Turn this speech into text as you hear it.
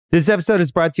This episode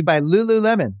is brought to you by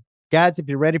Lululemon. Guys, if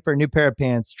you're ready for a new pair of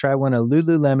pants, try one of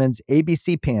Lululemon's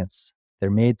ABC pants. They're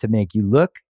made to make you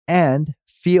look and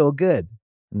feel good.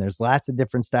 And there's lots of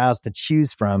different styles to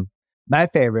choose from. My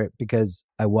favorite, because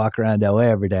I walk around LA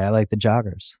every day, I like the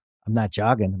joggers. I'm not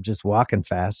jogging, I'm just walking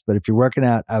fast. But if you're working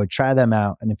out, I would try them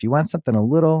out. And if you want something a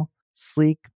little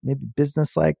sleek, maybe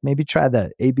business-like, maybe try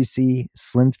the ABC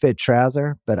Slim Fit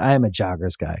trouser. But I am a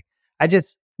joggers guy.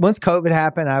 Once COVID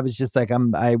happened, I was just like,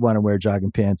 I want to wear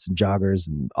jogging pants and joggers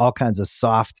and all kinds of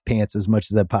soft pants as much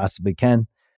as I possibly can,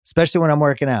 especially when I'm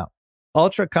working out.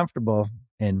 Ultra comfortable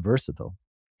and versatile.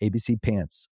 ABC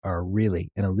pants are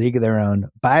really in a league of their own.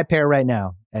 Buy a pair right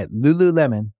now at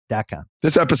Lululemon.com.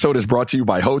 This episode is brought to you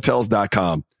by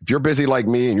Hotels.com. If you're busy like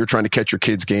me and you're trying to catch your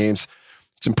kids' games,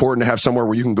 it's important to have somewhere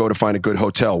where you can go to find a good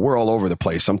hotel. We're all over the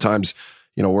place. Sometimes,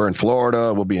 we're in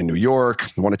Florida, we'll be in New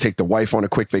York. You want to take the wife on a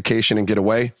quick vacation and get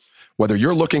away. Whether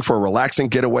you're looking for a relaxing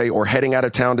getaway or heading out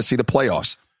of town to see the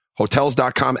playoffs,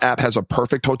 Hotels.com app has a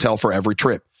perfect hotel for every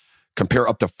trip. Compare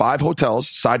up to 5 hotels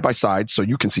side by side so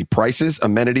you can see prices,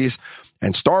 amenities,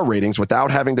 and star ratings without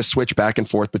having to switch back and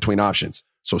forth between options.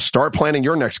 So start planning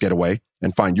your next getaway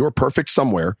and find your perfect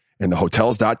somewhere in the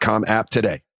Hotels.com app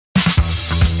today.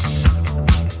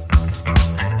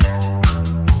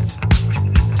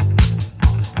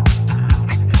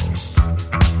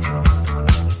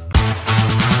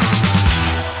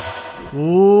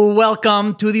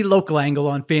 Welcome to the local angle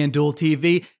on FanDuel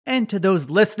TV, and to those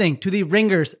listening to the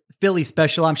Ringers Philly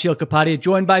special. I'm Sheil Kapadia,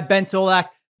 joined by Ben Solak.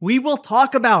 We will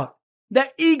talk about the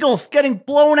Eagles getting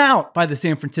blown out by the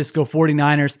San Francisco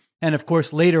 49ers. And of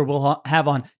course, later we'll have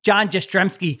on John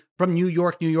Jastrzemski from New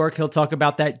York. He'll talk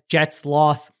about that Jets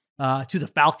loss to the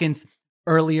Falcons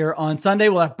earlier on Sunday.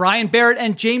 We'll have Brian Barrett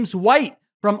and James White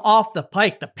from Off the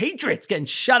Pike. The Patriots getting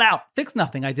shut out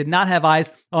 6-0. I did not have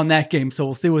eyes on that game, so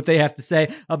we'll see what they have to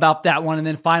say about that one. And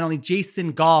then finally,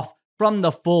 Jason Goff from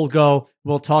the Full Go.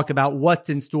 We'll talk about what's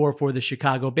in store for the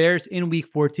Chicago Bears in Week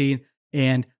 14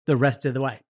 and the rest of the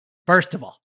way. First of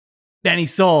all, Benny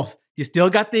Souls, you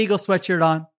still got the Eagles sweatshirt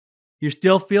on. You're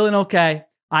still feeling okay.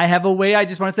 I have a way, I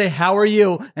just want to say, how are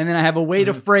you? And then I have a way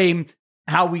to frame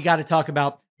how we got to talk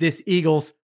about this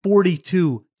Eagles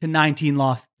 42-19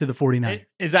 loss to the 49ers.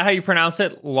 Is that how you pronounce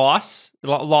it? Loss?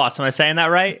 Loss. Am I saying that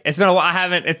right? It's been a while.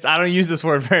 I don't use this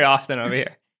word very often over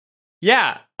here.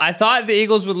 Yeah, I thought the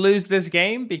Eagles would lose this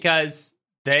game because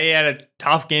they had a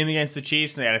tough game against the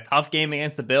Chiefs and they had a tough game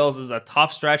against the Bills. This is a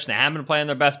tough stretch. They haven't been playing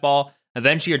their best ball.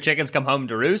 Eventually your chickens come home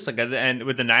to roost. And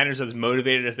with the Niners as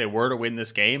motivated as they were to win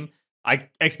this game, I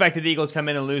expected the Eagles to come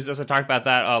in and lose this. I talked about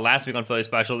that last week on Philly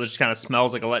Special. This just kind of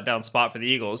smells like a letdown spot for the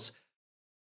Eagles.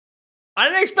 I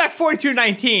didn't expect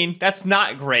 42-19. That's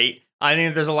not great. I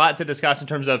think there's a lot to discuss in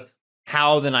terms of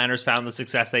how the Niners found the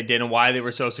success they did and why they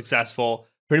were so successful.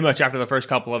 Pretty much after the first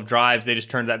couple of drives, they just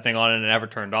turned that thing on and it never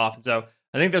turned off. And so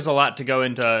I think there's a lot to go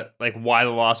into why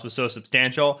the loss was so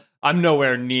substantial. I'm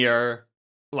nowhere near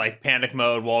panic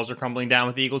mode. Walls are crumbling down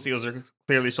with the Eagles. The Eagles are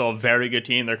clearly still a very good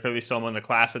team. They're clearly still among the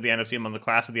class of the NFC, among the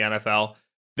class of the NFL.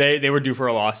 They were due for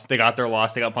a loss. They got their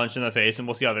loss. They got punched in the face, and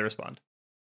we'll see how they respond.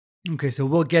 Okay, so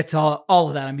we'll get to all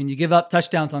of that. I mean, you give up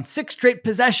touchdowns on 6 straight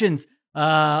possessions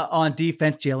on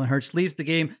defense. Jalen Hurts leaves the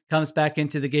game, comes back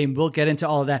into the game. We'll get into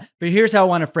all of that. But here's how I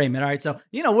want to frame it. All right, so,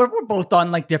 we're both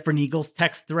on different Eagles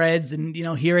text threads and,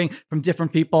 hearing from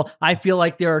different people. I feel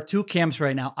like there are 2 camps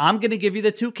right now. I'm going to give you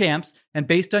the 2 camps. And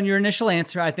based on your initial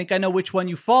answer, I think I know which one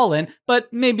you fall in.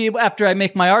 But maybe after I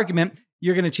make my argument,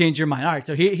 you're going to change your mind. All right,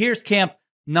 so here's camp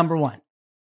number 1.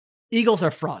 Eagles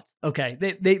are frauds. Okay.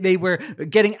 They were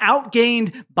getting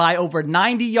outgained by over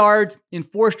 90 yards in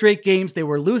 4 straight games. They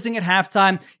were losing at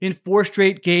halftime in 4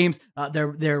 straight games.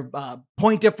 Their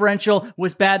point differential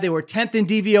was bad. They were 10th in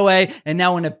DVOA and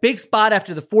now in a big spot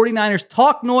after the 49ers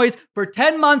talk noise for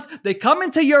 10 months. They come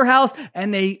into your house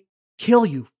and they kill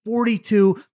you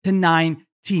 42-19.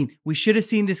 We should have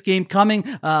seen this game coming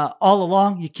all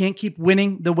along. You can't keep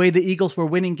winning the way the Eagles were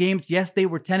winning games. Yes, they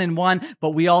were 10-1, but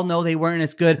we all know they weren't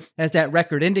as good as that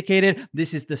record indicated.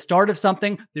 This is the start of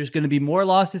something. There's going to be more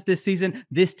losses this season.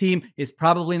 This team is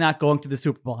probably not going to the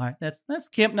Super Bowl. All right, that's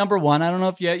camp number 1. I don't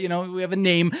know if we have a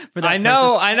name for that. I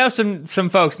know some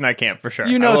folks in that camp for sure.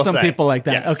 Some people like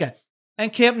that. Yes. Okay.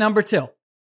 And camp number 2.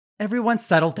 Everyone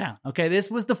settled down. Okay.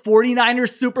 This was the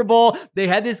 49ers Super Bowl. They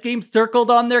had this game circled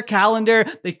on their calendar.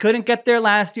 They couldn't get there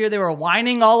last year. They were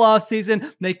whining all off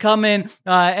season. They come in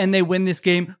and they win this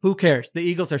game. Who cares? The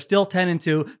Eagles are still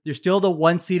 10-2. They're still the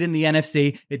 1 seed in the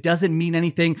NFC. It doesn't mean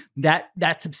anything that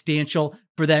substantial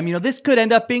for them. This could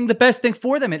end up being the best thing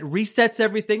for them. It resets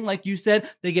everything. Like you said,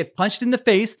 they get punched in the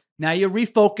face. Now you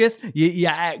refocus, you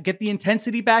get the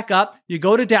intensity back up. You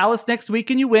go to Dallas next week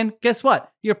and you win. Guess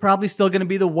what? You're probably still going to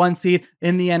be the 1 seed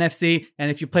in the NFC. And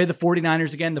if you play the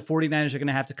 49ers again, the 49ers are going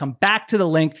to have to come back to the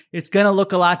link. It's going to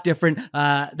look a lot different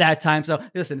that time. So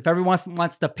listen, if everyone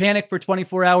wants to panic for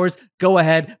 24 hours, go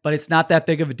ahead, but it's not that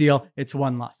big of a deal. It's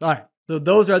one loss. All right. So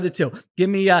those are the two. Give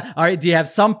me, all right, do you have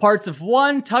some parts of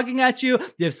one tugging at you? Do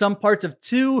you have some parts of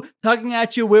two tugging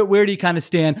at you? Where do you kind of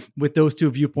stand with those two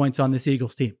viewpoints on this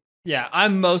Eagles team? Yeah,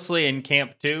 I'm mostly in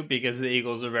camp two because the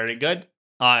Eagles are very good.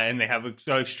 And they have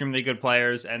extremely good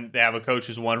players, and they have a coach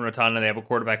who's won a ton, and they have a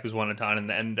quarterback who's won a ton,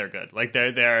 and they're good. Like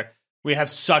we have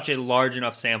such a large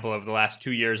enough sample over the last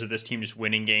 2 years of this team just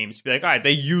winning games to be like, all right,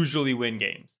 they usually win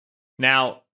games.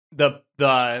 Now, the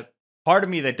part of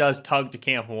me that does tug to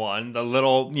camp one, the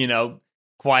little,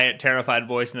 quiet, terrified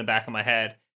voice in the back of my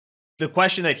head, the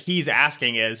question that he's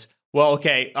asking is, well,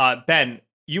 okay, Ben,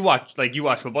 you watch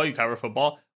football, you cover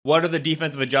football. What are the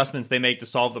defensive adjustments they make to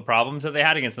solve the problems that they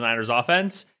had against the Niners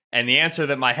offense? And the answer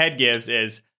that my head gives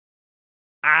is,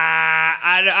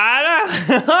 I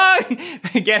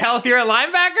don't get healthier at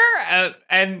linebacker.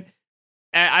 And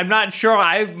I'm not sure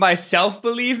I myself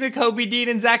believe Nakobe Dean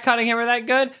and Zach Cunningham are that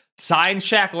good. Sign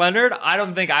Shaq Leonard. I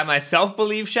don't think I myself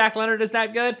believe Shaq Leonard is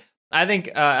that good. I think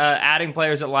adding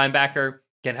players at linebacker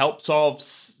can help solve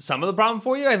some of the problem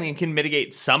for you. I think it can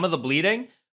mitigate some of the bleeding.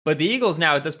 But the Eagles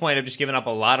now at this point have just given up a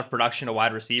lot of production to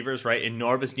wide receivers, right?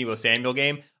 Enormous Deebo Samuel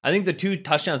game. I think the 2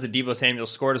 touchdowns that Deebo Samuel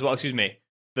scored as well,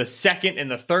 the second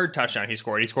and the third touchdown he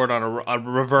scored on a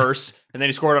reverse, and then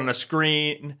he scored on a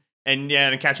screen and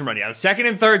a catch and run. Yeah, the second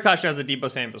and third touchdowns that Deebo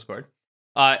Samuel scored,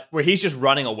 where he's just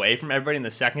running away from everybody in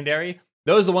the secondary.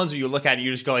 Those are the ones where you look at and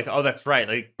you just go like, oh, that's right.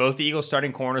 Like both the Eagles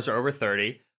starting corners are over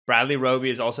 30. Bradley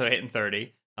Roby is also hitting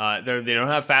 30. They don't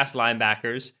have fast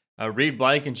linebackers. Reed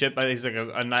Blankenship, I think he's like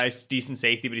a nice, decent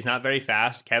safety, but he's not very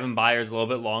fast. Kevin Byers a little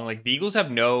bit long. Like the Eagles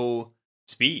have no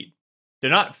speed.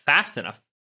 They're not fast enough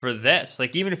for this.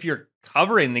 Like even if you're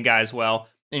covering the guys well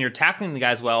and you're tackling the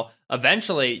guys well,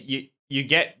 eventually you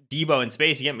get Deebo in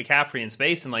space, you get McCaffrey in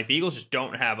space, and like the Eagles just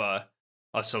don't have a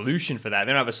solution for that.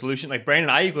 They don't have a solution. Like Brandon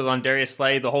Ayuk was on Darius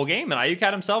Slay the whole game, and Ayuk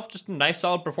had himself just a nice,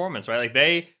 solid performance, right?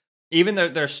 Like even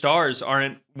their stars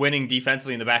aren't winning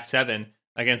defensively in the back seven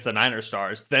against the Niners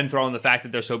stars. Then throw in the fact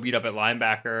that they're so beat up at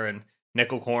linebacker and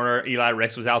nickel corner. Eli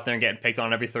Ricks was out there and getting picked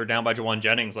on every third down by Jawan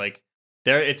Jennings. Like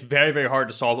it's very, very hard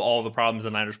to solve all the problems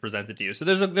the Niners presented to you. So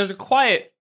there's a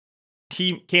quiet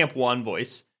team camp one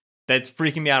voice that's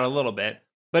freaking me out a little bit.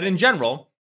 But in general,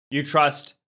 you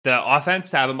trust the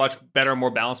offense to have a much better,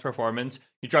 more balanced performance.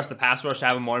 You trust the pass rush to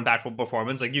have a more impactful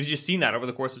performance. Like you've just seen that over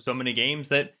the course of so many games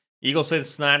that Eagles play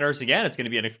the Niners again. It's going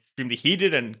to be an extremely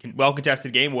heated and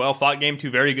well-contested game, well-fought game, 2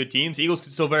 very good teams. Eagles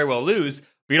could still very well lose,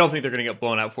 but you don't think they're going to get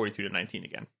blown out 42-19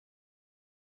 again.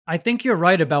 I think you're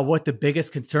right about what the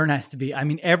biggest concern has to be. I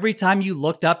mean, every time you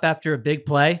looked up after a big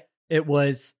play, it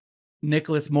was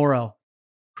Nicholas Morrow,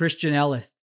 Christian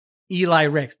Ellis, Eli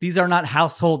Ricks. These are not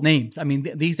household names. I mean,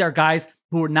 these are guys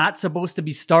who are not supposed to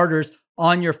be starters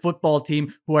on your football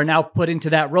team who are now put into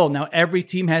that role. Now, every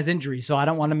team has injuries, so I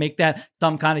don't want to make that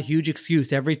some kind of huge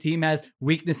excuse. Every team has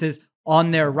weaknesses on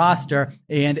their roster,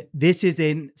 and this is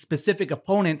a specific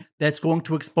opponent that's going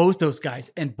to expose those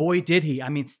guys. And boy, did he. I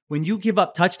mean, when you give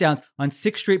up touchdowns on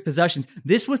 6 straight possessions,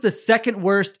 this was the second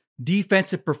worst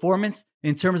defensive performance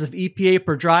in terms of EPA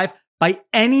per drive by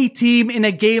any team in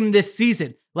a game this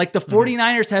season. Like the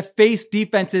 49ers have faced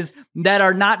defenses that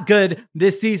are not good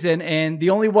this season. And the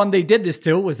only one they did this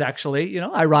to was actually,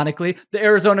 ironically, the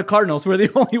Arizona Cardinals were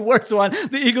the only worst one.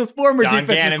 The Eagles' former John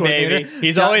defensive Gannon, coordinator. Baby.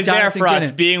 He's always there for us,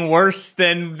 Gannon. being worse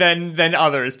than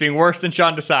others, being worse than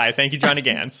Sean Desai. Thank you, Johnny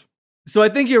Gans. So I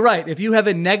think you're right. If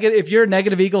you're a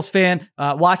negative Eagles fan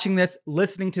watching this,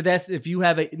 listening to this, if you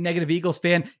have a negative Eagles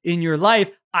fan in your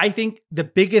life, I think the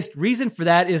biggest reason for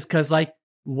that is because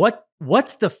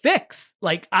what's the fix?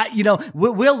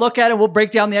 We'll look at it. We'll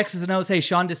break down the X's and O's. Hey,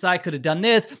 Sean Desai could have done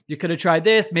this. You could have tried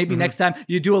this. Maybe next time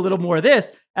you do a little more of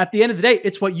this. At the end of the day,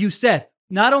 it's what you said.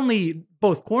 Not only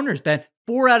both corners, Ben,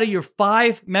 4 out of your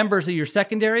 5 members of your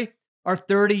secondary are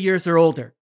 30 years or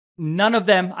older. None of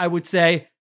them, I would say,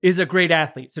 is a great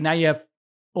athlete. So now you have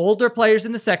older players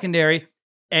in the secondary,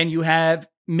 and you have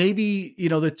maybe,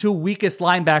 the 2 weakest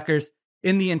linebackers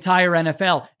in the entire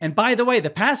NFL. And by the way, the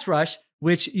pass rush,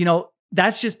 which,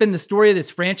 that's just been the story of this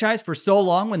franchise for so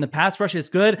long. When the pass rush is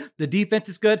good, the defense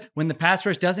is good. When the pass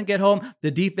rush doesn't get home,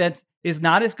 the defense is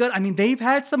not as good. I mean, they've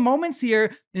had some moments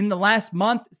here in the last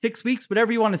month, 6 weeks,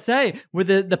 whatever you want to say, where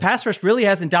the pass rush really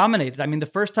hasn't dominated. I mean, the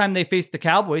first time they faced the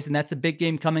Cowboys, and that's a big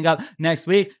game coming up next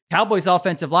week, Cowboys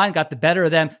offensive line got the better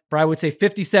of them for, I would say,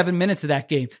 57 minutes of that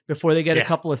game before they get a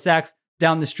couple of sacks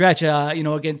down the stretch,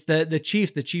 against the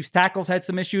Chiefs. The Chiefs tackles had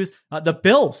some issues. The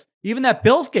Bills, even that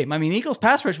Bills game. I mean, Eagles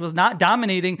pass rush was not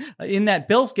dominating in that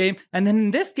Bills game. And then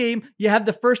in this game, you have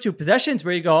the first two possessions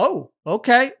where you go, oh,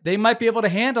 okay, they might be able to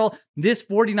handle this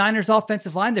 49ers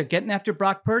offensive line. They're getting after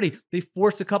Brock Purdy. They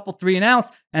force a couple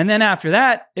 3-and-outs. And then after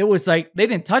that, it was like they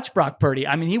didn't touch Brock Purdy.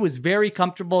 I mean, he was very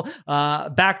comfortable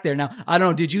back there. Now, I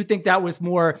don't know, did you think that was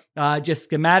more just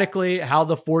schematically how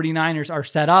the 49ers are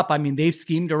set up? I mean, they've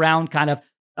schemed around kind of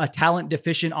a talent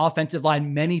deficient offensive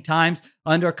line many times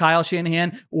under Kyle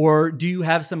Shanahan, or do you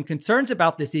have some concerns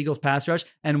about this Eagles pass rush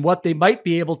and what they might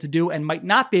be able to do and might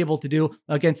not be able to do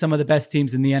against some of the best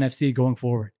teams in the NFC going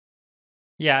forward?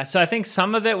 Yeah, so I think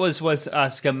some of it was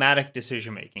schematic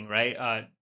decision making, right?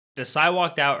 Desai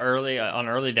walked out early on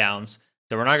early downs,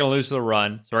 so we're not going to lose to the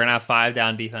run, so we're going to have 5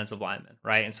 down defensive linemen,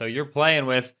 right? And so you're playing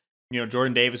with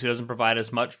Jordan Davis, who doesn't provide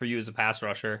as much for you as a pass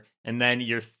rusher. And then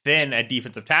you're thin at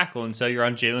defensive tackle. And so you're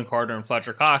on Jalen Carter and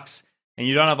Fletcher Cox, and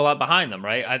you don't have a lot behind them,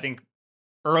 right? I think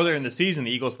earlier in the season,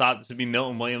 the Eagles thought this would be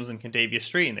Milton Williams and Contavious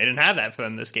Street, and they didn't have that for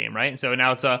them this game, right? And so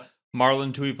now it's a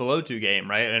Marlon Tuipulotu game,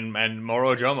 right? And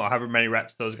Moro Ojomo, however many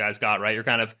reps those guys got, right? You're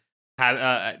kind of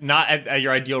not at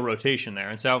your ideal rotation there.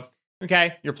 And so,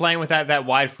 okay, you're playing with that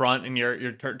wide front, and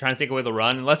you're trying to take away the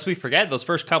run. And lest we forget, those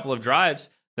first couple of drives,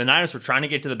 the Niners were trying to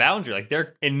get to the boundary. Like,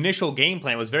 their initial game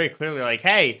plan was very clearly like,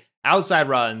 hey, outside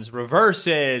runs,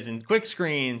 reverses, and quick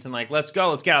screens, and like, let's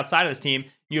go, let's get outside of this team.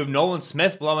 You have Nolan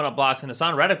Smith blowing up blocks and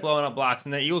Hassan Reddick blowing up blocks,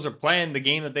 and the Eagles are playing the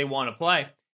game that they want to play.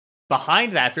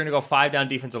 Behind that, if you're going to go 5 down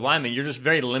defensive linemen, you're just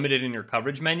very limited in your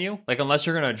coverage menu. Like, unless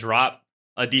you're going to drop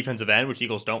a defensive end, which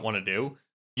Eagles don't want to do,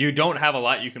 you don't have a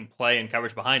lot you can play in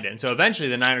coverage behind it. And so eventually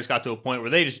the Niners got to a point where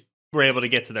they just were able to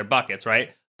get to their buckets,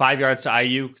 right? 5 yards to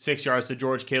Ayuk, 6 yards to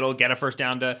George Kittle, get a first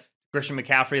down to Christian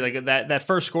McCaffrey. Like, that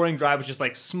first scoring drive was just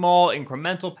like small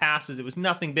incremental passes. It was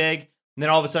nothing big. And then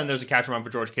all of a sudden there's a catch and run for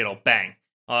George Kittle. Bang.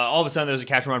 All of a sudden there's a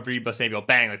catch and run for Debo Samuel.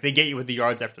 Bang. Like, they get you with the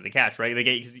yards after the catch, right? They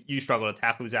get you because you struggle to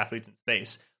tackle these athletes in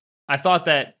space. I thought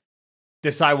that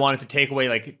Desai wanted to take away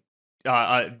like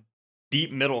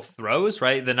deep middle throws,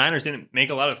 right? The Niners didn't make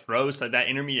a lot of throws like that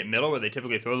intermediate middle where they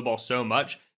typically throw the ball so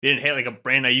much. They didn't hit like a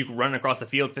Brandon Ayuk running across the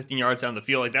field 15 yards down the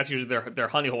field. Like, that's usually their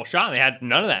honey hole shot. And they had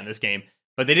none of that in this game,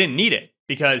 but they didn't need it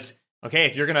because, okay,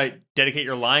 if you're going to dedicate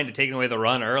your line to taking away the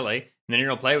run early, and then you're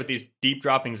going to play with these deep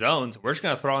dropping zones, we're just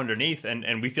going to throw underneath,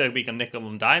 and we feel like we can nickel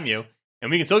and dime you, and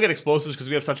we can still get explosives because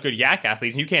we have such good yak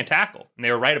athletes, and you can't tackle. And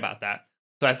they were right about that.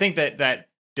 So I think that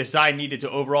Desai needed to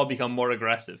overall become more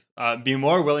aggressive, be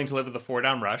more willing to live with a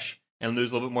 4-down rush and lose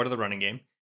a little bit more to the running game,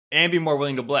 and be more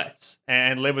willing to blitz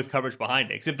and live with coverage behind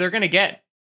it. Because if they're going to get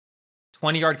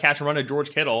 20-yard catch and run to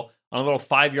George Kittle on a little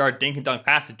 5-yard dink and dunk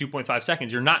pass at 2.5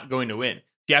 seconds, you're not going to win.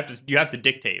 You have to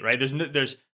dictate, right?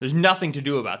 There's nothing to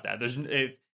do about that.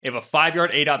 If a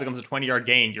 5-yard A-dot becomes a 20-yard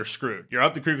gain, you're screwed. You're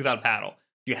up the creek without a paddle.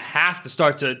 You have to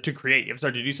start to create. You have to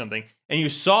start to do something. And you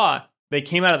saw they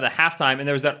came out of the halftime, and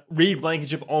there was that Reed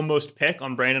Blankenship almost pick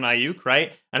on Brandon Ayuk,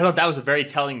 right? And I thought that was a very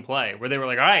telling play where they were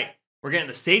like, all right, we're getting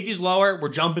the safeties lower. We're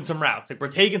jumping some routes. Like, we're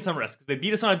taking some risks. They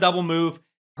beat us on a double move.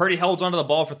 Purdy holds onto the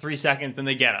ball for 3 seconds, and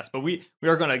they get us. But we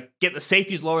are going to get the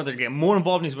safeties lower. They're going to get more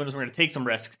involved in these windows. We're going to take some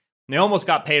risks. And they almost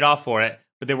got paid off for it,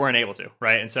 but they weren't able to,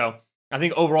 right? And so I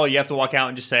think overall you have to walk out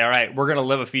and just say, all right, we're going to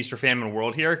live a feast or famine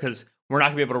world here because we're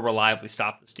not going to be able to reliably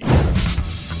stop this team.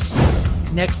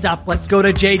 Next up, let's go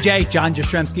to JJ, John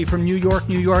Jastrzemski from New York,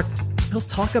 New York. He'll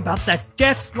talk about that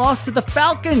Jets loss to the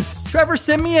Falcons. Trevor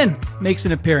Siemian makes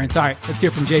an appearance. All right, let's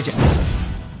hear from JJ.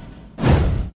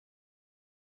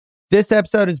 This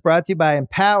episode is brought to you by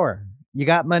Empower. You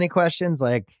got money questions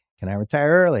like, can I retire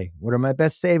early? What are my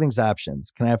best savings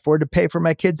options? Can I afford to pay for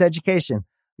my kids' education?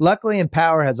 Luckily,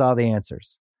 Empower has all the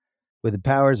answers. With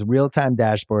Empower's real-time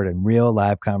dashboard and real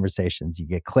live conversations, you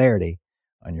get clarity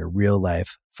on your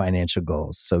real-life financial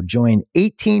goals. So join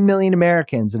 18 million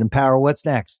Americans and Empower what's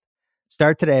next.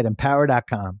 Start today at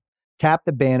empower.com. Tap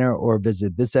the banner or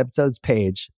visit this episode's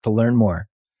page to learn more.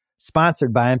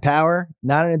 Sponsored by Empower,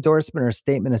 not an endorsement or a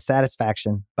statement of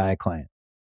satisfaction by a client.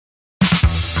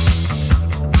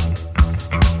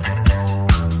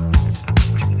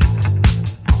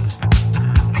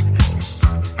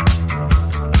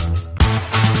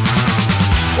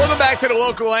 Welcome back to the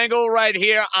Local Angle right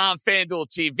here on FanDuel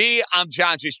TV. I'm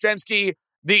John Jastrzemski.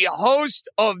 the host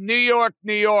of New York,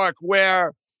 New York,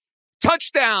 where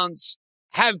touchdowns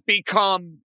have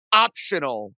become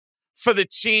optional for the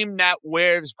team that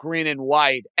wears green and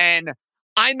white. And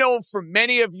I know for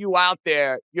many of you out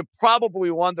there, you're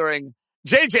probably wondering,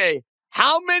 JJ,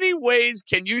 how many ways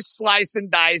can you slice and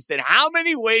dice, and how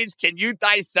many ways can you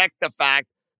dissect the fact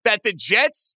that the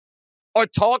Jets are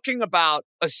talking about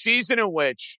a season in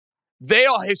which they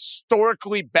are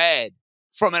historically bad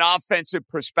from an offensive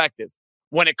perspective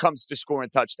when it comes to scoring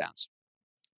touchdowns?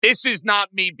 This is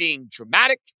not me being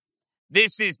dramatic.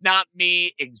 This is not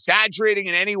me exaggerating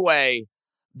in any way.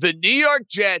 The New York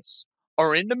Jets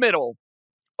are in the middle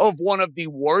of one of the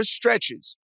worst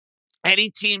stretches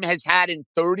any team has had in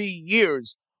 30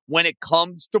 years when it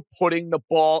comes to putting the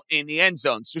ball in the end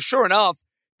zone. So sure enough,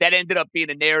 that ended up being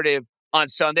a narrative on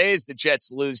Sunday as the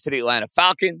Jets lose to the Atlanta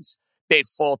Falcons. They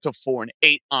fall to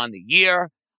 4-8 on the year.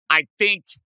 I think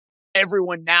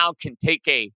everyone now can take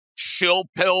a chill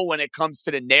pill when it comes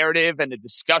to the narrative and the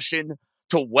discussion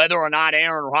to whether or not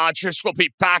Aaron Rodgers will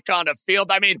be back on the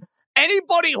field. I mean,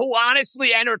 anybody who honestly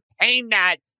entertained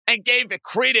that and gave it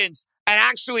credence and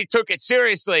actually took it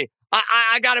seriously,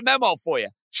 I got a memo for you.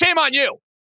 Shame on you.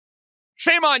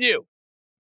 Shame on you.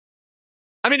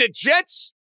 I mean, the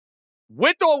Jets,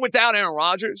 with or without Aaron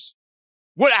Rodgers,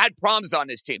 would have had problems on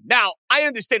this team. Now, I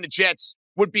understand the Jets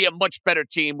would be a much better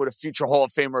team with a future Hall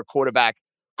of Famer quarterback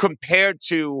compared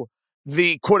to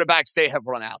the quarterbacks they have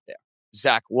run out there.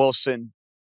 Zach Wilson,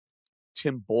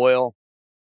 Tim Boyle,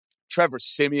 Trevor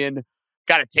Siemian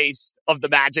got a taste of the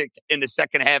magic in the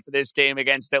second half of this game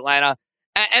against Atlanta.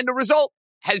 And the result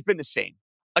has been the same.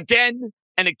 Again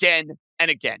and again and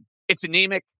again. It's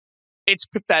anemic. It's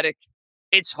pathetic.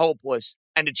 It's hopeless.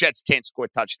 And the Jets can't score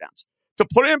touchdowns. To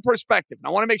put it in perspective, and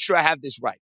I want to make sure I have this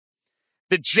right.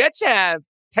 The Jets have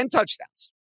 10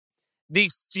 touchdowns. The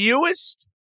fewest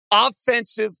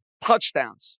offensive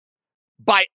touchdowns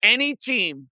by any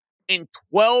team in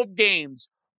 12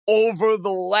 games over the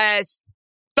last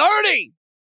 30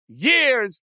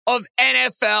 years of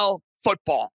NFL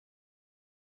football.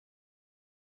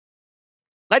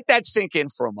 Let that sink in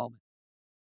for a moment.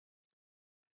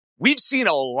 We've seen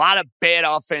a lot of bad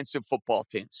offensive football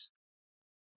teams.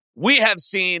 We have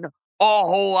seen a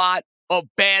whole lot of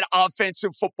bad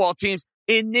offensive football teams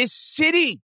in this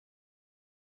city.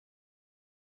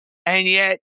 And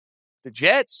yet, the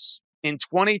Jets in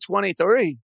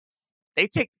 2023, they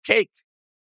take the cake.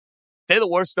 They're the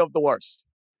worst of the worst.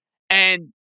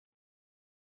 And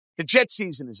the Jet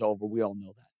season is over. We all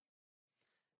know that.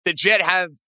 The Jet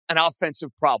have an offensive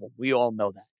problem. We all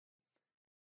know that.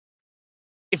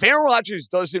 If Aaron Rodgers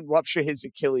doesn't rupture his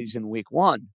Achilles in week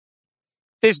 1,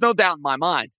 there's no doubt in my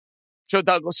mind. Joe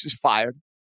Douglas is fired.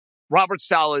 Robert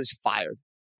Saleh is fired.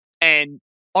 And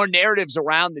our narratives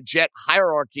around the Jet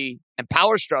hierarchy and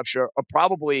power structure are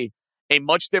probably a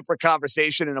much different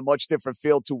conversation and a much different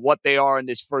feel to what they are in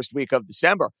this first week of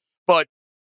December. But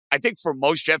I think for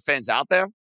most Jet fans out there,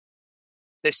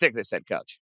 they're sick of this head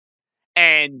coach.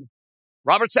 And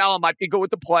Robert Saleh might be good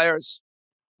with the players.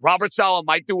 Robert Saleh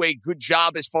might do a good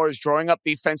job as far as drawing up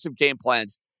defensive game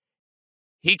plans.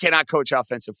 He cannot coach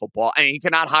offensive football, and he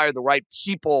cannot hire the right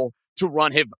people to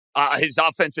run his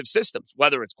offensive systems,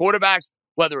 whether it's quarterbacks,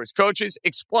 whether it's coaches.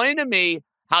 Explain to me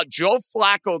how Joe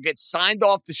Flacco gets signed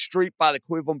off the street by the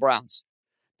Cleveland Browns.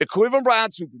 The Cleveland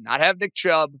Browns who do not have Nick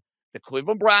Chubb, the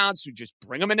Cleveland Browns who just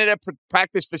bring him into their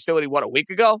practice facility, a week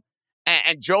ago?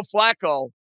 And Joe Flacco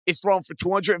is thrown for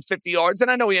 250 yards. And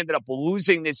I know he ended up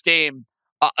losing this game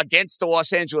against the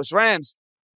Los Angeles Rams.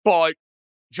 But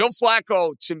Joe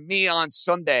Flacco, to me on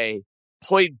Sunday,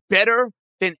 played better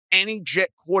than any Jet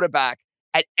quarterback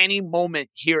at any moment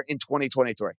here in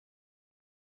 2023.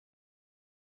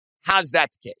 How's that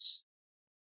the case?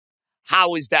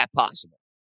 How is that possible?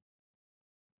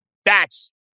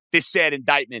 That's the sad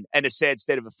indictment and the sad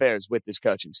state of affairs with this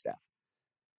coaching staff.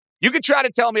 You could try to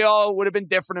tell me, it would have been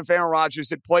different if Aaron Rodgers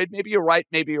had played. Maybe you're right.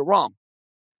 Maybe you're wrong.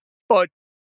 But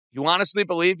you honestly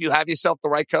believe you have yourself the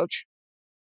right coach?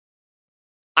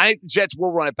 I think the Jets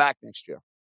will run it back next year.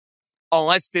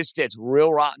 Unless this gets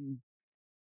real rotten.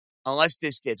 Unless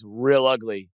this gets real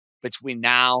ugly between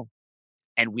now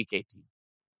and week 18.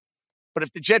 But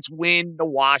if the Jets win the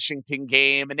Washington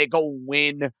game and they go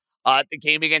win the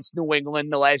game against New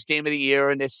England, the last game of the year,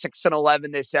 and they're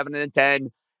 6-11, they're 7-10,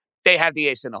 they have the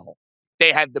ace in the hole.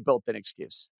 They have the built-in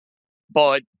excuse.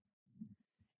 But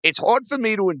it's hard for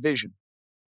me to envision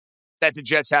that the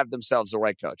Jets have themselves the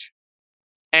right coach.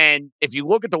 And if you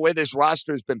look at the way this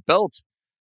roster has been built,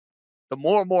 the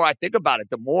more and more I think about it,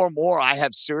 the more and more I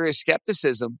have serious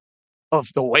skepticism of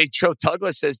the way Joe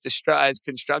Douglas has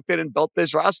constructed and built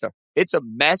this roster. It's a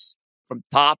mess from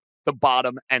top to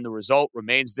bottom, and the result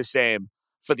remains the same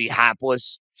for the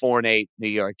hapless 4-8 New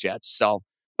York Jets. So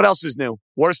what else is new?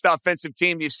 Worst offensive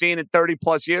team you've seen in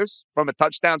 30-plus years from a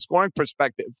touchdown scoring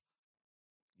perspective.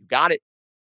 You got it.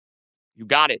 You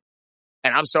got it.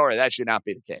 And I'm sorry, that should not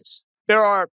be the case. There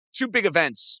are two big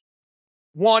events.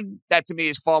 One that to me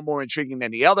is far more intriguing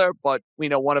than the other, but we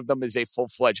know one of them is a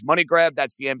full-fledged money grab.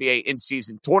 That's the NBA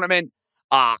in-season tournament.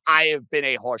 I have been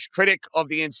a harsh critic of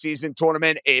the in-season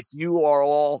tournament. If you are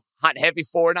all hot and heavy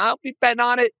for it, I'll be betting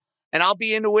on it, and I'll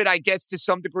be into it, I guess, to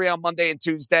some degree on Monday and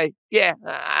Tuesday. Yeah,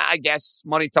 I guess.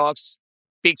 Money talks.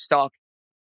 Beaks talk.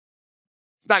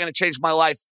 It's not going to change my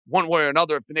life one way or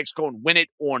another if the Knicks go and win it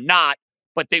or not,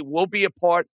 but they will be a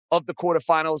part of the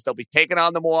quarterfinals. They'll be taking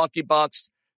on the Milwaukee Bucks.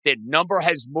 Their number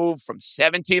has moved from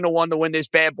 17-1 to win this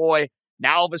bad boy.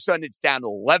 Now, all of a sudden, it's down to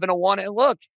 11-1. And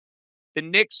look, the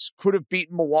Knicks could have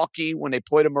beaten Milwaukee when they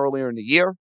played them earlier in the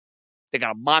year. They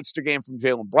got a monster game from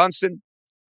Jalen Brunson.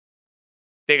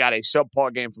 They got a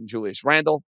subpar game from Julius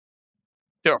Randle.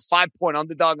 They're a 5-point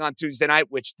underdog on Tuesday night,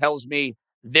 which tells me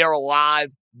they're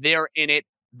alive, they're in it,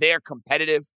 they're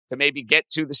competitive to maybe get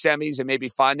to the semis and maybe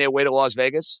find their way to Las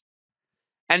Vegas.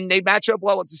 And they match up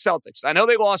well with the Celtics. I know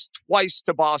they lost twice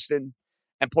to Boston,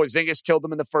 and Porzingis killed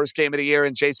them in the first game of the year,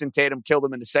 and Jason Tatum killed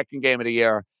them in the second game of the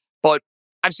year. But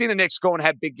I've seen the Knicks go and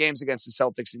have big games against the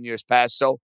Celtics in years past,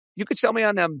 so you could sell me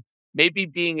on them maybe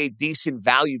being a decent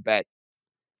value bet.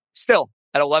 Still,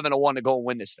 at 11-1 to go and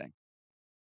win this thing.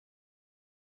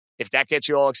 If that gets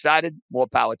you all excited, more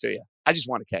power to you. I just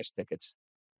want to cash tickets.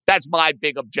 That's my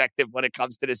big objective when it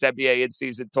comes to this NBA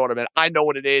in-season tournament. I know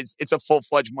what it is. It's a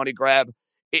full-fledged money grab.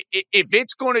 If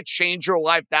it's going to change your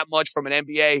life that much from an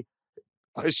NBA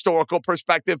historical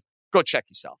perspective, go check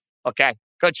yourself, okay?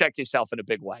 Go check yourself in a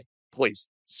big way. Please,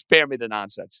 spare me the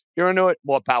nonsense. You're into it,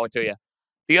 more power to you.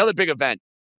 The other big event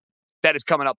that is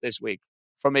coming up this week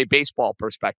from a baseball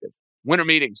perspective, winter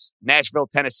meetings, Nashville,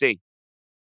 Tennessee.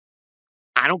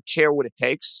 I don't care what it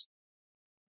takes.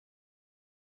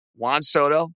 Juan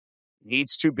Soto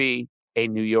needs to be a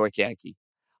New York Yankee.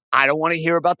 I don't want to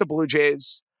hear about the Blue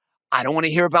Jays. I don't want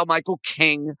to hear about Michael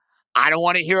King. I don't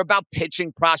want to hear about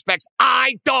pitching prospects.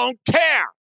 I don't care.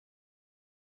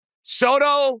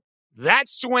 Soto, that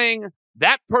swing,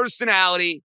 that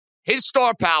personality, his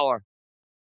star power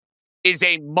is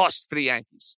a must for the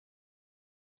Yankees.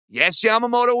 Yes,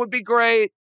 Yamamoto would be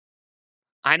great.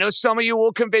 I know some of you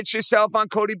will convince yourself on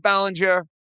Cody Bellinger.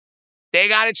 They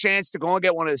got a chance to go and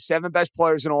get one of the 7 best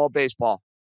players in all baseball.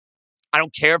 I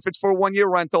don't care if it's for a 1-year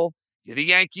rental. You're the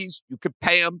Yankees. You could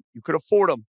pay them. You could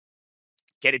afford them.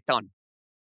 Get it done.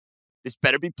 This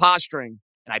better be posturing,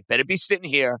 and I better be sitting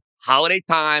here, holiday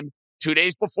time, 2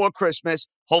 days before Christmas,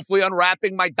 hopefully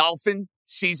unwrapping my Dolphin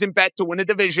season bet to win a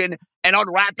division and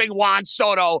unwrapping Juan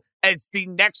Soto as the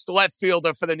next left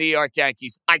fielder for the New York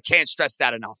Yankees. I can't stress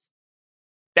that enough.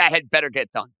 That had better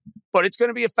get done. But it's going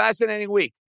to be a fascinating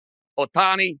week.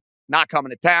 Ohtani, not coming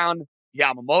to town.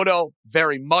 Yamamoto,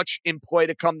 very much in play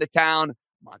to come to town.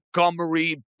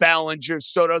 Montgomery, Bellinger,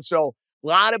 Soto. So a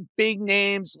lot of big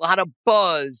names, a lot of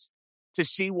buzz to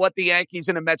see what the Yankees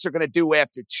and the Mets are going to do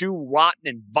after 2 rotten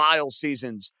and vile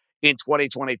seasons in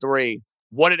 2023.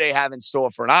 What do they have in store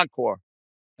for an encore?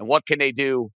 And what can they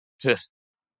do to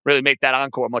really make that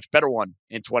encore a much better one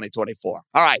in 2024?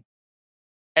 All right.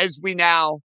 As we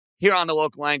now, here on the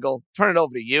local angle, turn it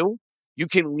over to you. You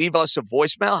can leave us a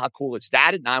voicemail. How cool is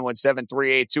that? At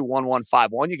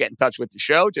 917-382-1151. You get in touch with the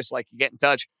show, just like you get in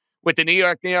touch with the New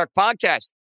York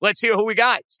podcast. Let's hear who we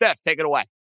got. Steph, take it away.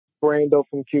 Brando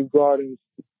from Kew Gardens.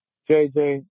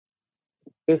 JJ,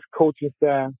 this coaching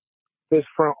staff, this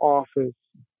front office,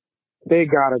 they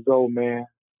gotta go, man.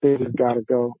 They just gotta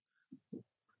go.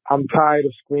 I'm tired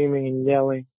of screaming and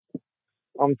yelling.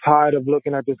 I'm tired of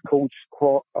looking at this coach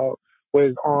with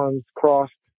his arms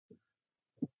crossed.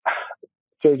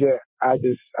 JJ, I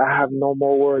have no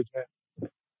more words, man.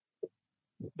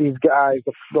 These guys,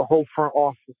 the whole front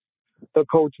office, the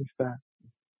coaching staff.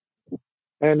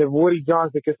 And if Woody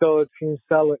Johnson can sell a team,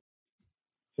 sell it.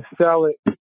 Just sell it.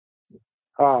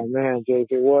 Oh man,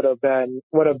 JJ, what a bad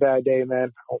day,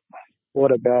 man.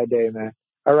 What a bad day, man.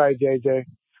 All right, JJ.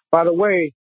 By the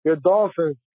way, your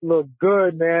Dolphins look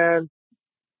good, man.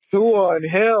 Tua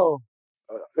and Hill,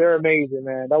 they're amazing,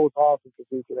 man. That was awesome to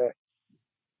see today.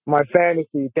 My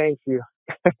fantasy, thank you.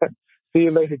 See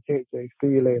you later, JJ. See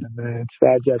you later, man.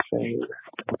 Sad Jets fan.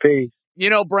 Peace. You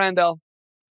know, Brando,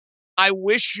 I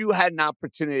wish you had an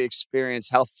opportunity to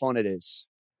experience how fun it is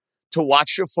to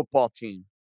watch your football team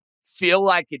feel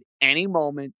like at any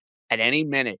moment, at any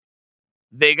minute,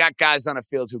 they got guys on the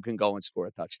field who can go and score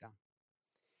a touchdown.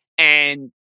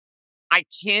 And I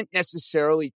can't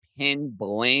necessarily pin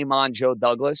blame on Joe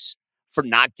Douglas for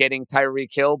not getting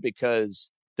Tyreek Hill because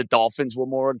the Dolphins were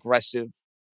more aggressive.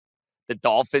 The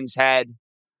Dolphins had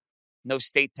no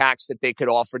state tax that they could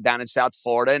offer down in South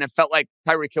Florida. And it felt like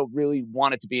Tyreek Hill really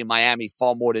wanted to be in Miami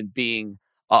far more than being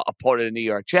a part of the New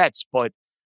York Jets. But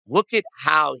look at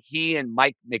how he and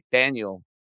Mike McDaniel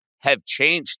have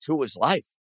changed to his life.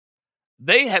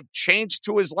 They have changed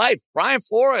to his life. Brian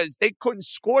Flores, they couldn't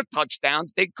score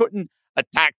touchdowns. They couldn't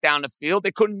attack down the field.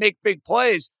 They couldn't make big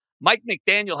plays. Mike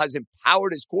McDaniel has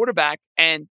empowered his quarterback,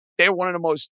 and they're one of the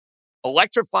most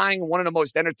electrifying and one of the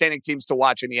most entertaining teams to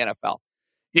watch in the NFL.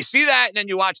 You see that, and then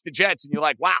you watch the Jets, and you're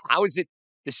like, wow, how is it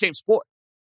the same sport?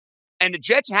 And the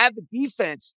Jets have a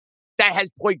defense that has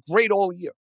played great all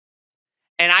year.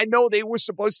 And I know they were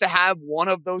supposed to have one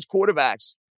of those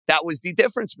quarterbacks that was the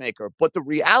difference maker. But the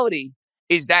reality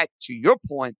is that, to your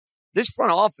point, this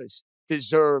front office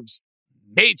deserves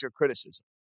major criticism.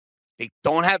 They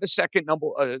don't have a second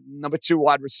number 2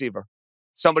 wide receiver,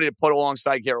 somebody to put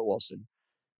alongside Garrett Wilson.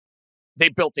 They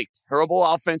built a terrible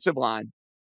offensive line.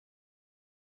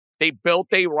 They built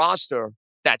a roster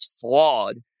that's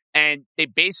flawed, and they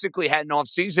basically had an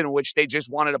offseason in which they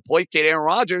just wanted to placate Aaron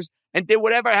Rodgers and did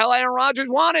whatever hell Aaron Rodgers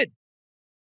wanted.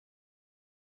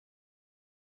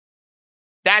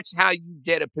 That's how you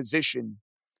get a position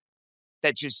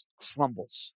that just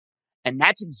crumbles. And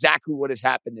that's exactly what has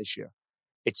happened this year.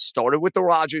 It started with the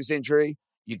Rodgers injury.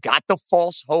 You got the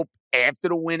false hope after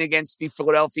the win against the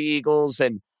Philadelphia Eagles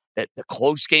and the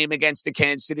close game against the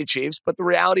Kansas City Chiefs. But the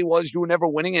reality was you were never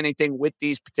winning anything with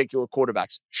these particular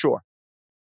quarterbacks. Sure.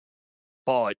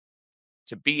 But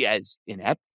to be as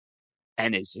inept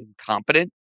and as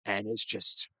incompetent and as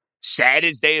just sad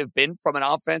as they have been from an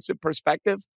offensive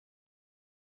perspective,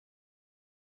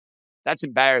 that's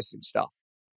embarrassing stuff.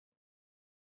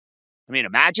 I mean,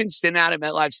 imagine sitting out at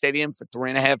MetLife Stadium for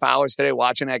 3.5 hours today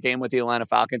watching that game with the Atlanta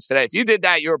Falcons today. If you did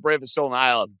that, you're a bravest soul in the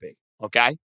I'll ever be.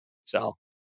 Okay? So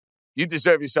you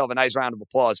deserve yourself a nice round of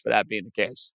applause for that being the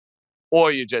case.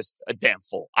 Or you're just a damn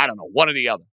fool. I don't know. One or the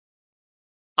other.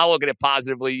 I'll look at it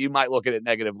positively. You might look at it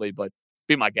negatively, but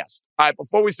be my guest. All right,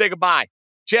 before we say goodbye,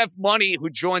 Jeff Money, who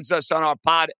joins us on our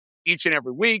pod each and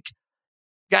every week,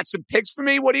 got some picks for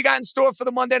me. What do you got in store for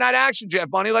the Monday night action, Jeff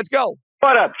Money? Let's go.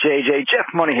 What up, JJ?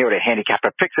 Jeff Money here with a handicapper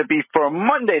picks a beat for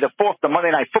Monday the 4th, the Monday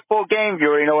Night Football game. You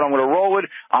already know what I'm going to roll with.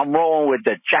 I'm rolling with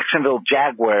the Jacksonville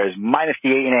Jaguars minus the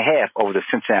 8.5 over the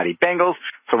Cincinnati Bengals.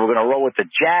 So we're going to roll with the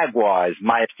Jaguars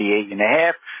minus the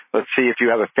 8.5. Let's see if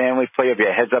you have a family play, if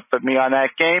your heads up at me on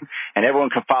that game. And everyone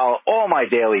can follow all my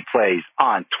daily plays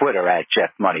on Twitter at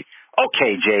Jeff Money.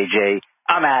 Okay, JJ,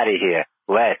 I'm out of here.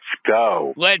 Let's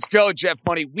go. Let's go, Jeff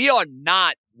Money. We are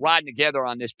not riding together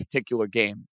on this particular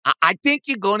game. I think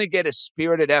you're going to get a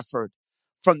spirited effort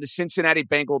from the Cincinnati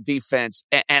Bengal defense.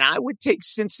 And I would take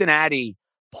Cincinnati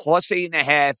plus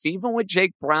 8.5, even with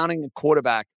Jake Browning, the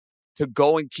quarterback, to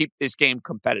go and keep this game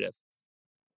competitive.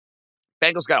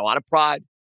 Bengals got a lot of pride.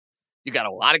 You got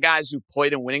a lot of guys who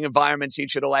played in winning environments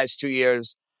each of the last 2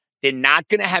 years. They're not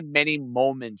going to have many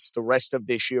moments the rest of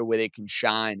this year where they can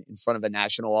shine in front of a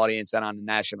national audience and on the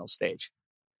national stage.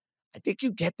 I think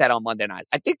you get that on Monday night.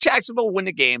 I think Jacksonville will win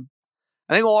the game.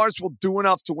 I think Lawrence will do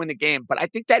enough to win the game, but I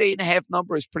think that 8.5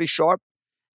 number is pretty sharp,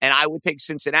 and I would take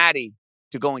Cincinnati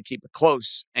to go and keep it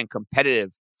close and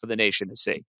competitive for the nation to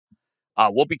see.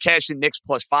 We'll be cashing Knicks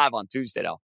plus 5 on Tuesday,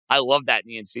 though. I love that in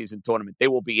the in-season tournament. They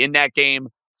will be in that game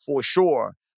for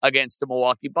sure against the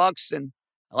Milwaukee Bucks, and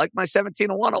I like my 17-1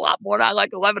 a lot more than I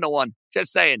like 11-1.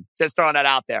 Just saying, just throwing that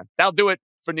out there. That'll do it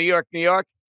for New York, New York,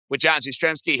 with John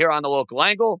Zastremski here on the Local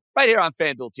Angle, right here on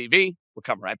FanDuel TV. We'll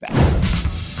come right back.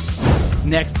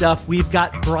 Next up, we've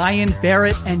got Brian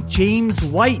Barrett and James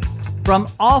White from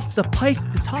Off the Pike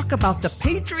to talk about the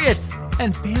Patriots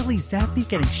and Bailey Zappi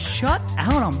getting shut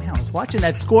out. Oh, man, I was watching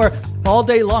that score all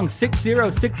day long.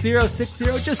 6-0, 6-0,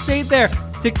 6-0. Just stayed there.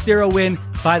 6-0 win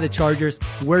by the Chargers.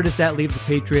 Where does that leave the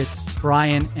Patriots?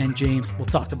 Brian and James will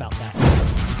talk about that.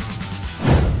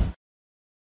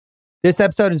 This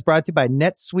episode is brought to you by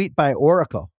NetSuite by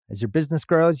Oracle. As your business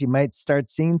grows, you might start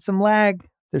seeing some lag.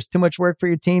 There's too much work for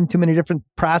your team, too many different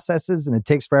processes, and it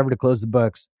takes forever to close the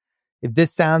books. If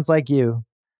this sounds like you,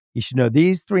 you should know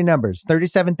these 3 numbers: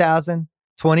 37,000,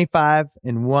 25,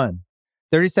 and 1.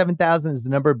 37,000 is the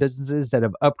number of businesses that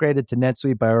have upgraded to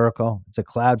NetSuite by Oracle. It's a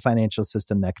cloud financial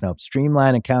system that can help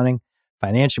streamline accounting,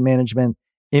 financial management,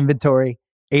 inventory,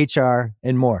 HR,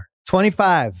 and more.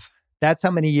 25, that's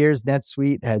how many years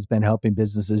NetSuite has been helping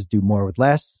businesses do more with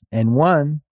less. And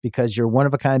 1, because your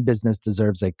one-of-a-kind business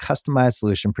deserves a customized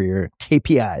solution for your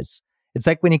KPIs. It's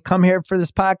like when you come here for this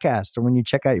podcast or when you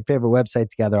check out your favorite website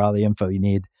to gather all the info you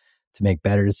need to make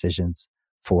better decisions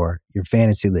for your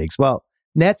fantasy leagues. Well,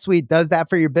 NetSuite does that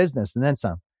for your business and then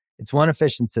some. It's one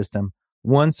efficient system,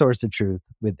 one source of truth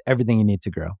with everything you need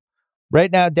to grow.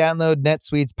 Right now, download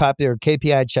NetSuite's popular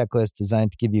KPI checklist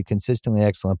designed to give you consistently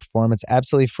excellent performance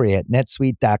absolutely free at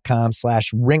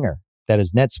netsuite.com/ringer. That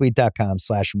is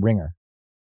netsuite.com/ringer.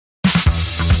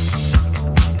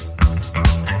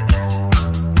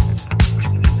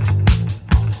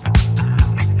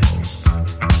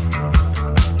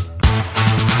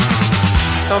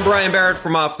 I'm Brian Barrett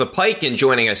from Off the Pike, and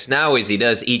joining us now, as he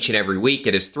does each and every week,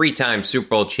 it is three-time Super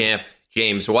Bowl champ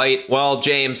James White. Well,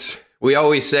 James, we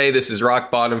always say this is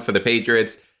rock bottom for the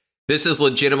Patriots. This is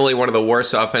legitimately one of the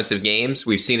worst offensive games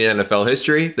we've seen in NFL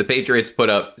history. The Patriots put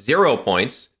up 0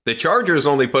 points. The Chargers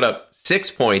only put up 6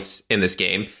 points in this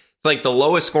game. It's like the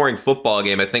lowest scoring football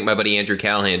game I think my buddy Andrew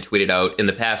Callahan tweeted out in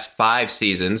the past 5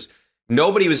 seasons.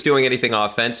 Nobody was doing anything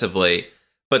offensively.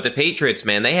 But the Patriots,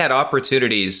 man, they had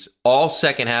opportunities all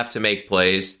second half to make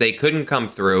plays. They couldn't come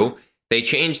through. They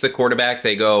changed the quarterback.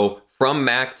 They go from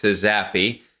Mac to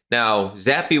Zappe. Now,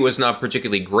 Zappe was not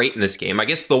particularly great in this game. I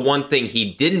guess the one thing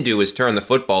he didn't do is turn the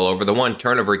football over. The one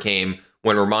turnover came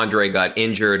when Ramondre got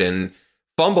injured and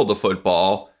fumbled the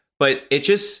football. But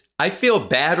I feel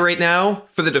bad right now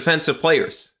for the defensive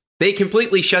players. They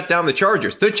completely shut down the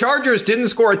Chargers. The Chargers didn't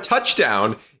score a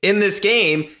touchdown in this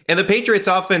game, and the Patriots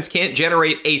offense can't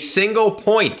generate a single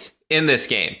point in this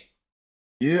game.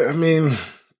 Yeah, I mean,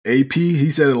 AP,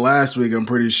 he said it last week, I'm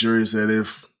pretty sure. He said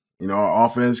if, our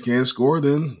offense can't score,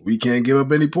 then we can't give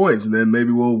up any points, and then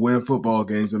maybe we'll win football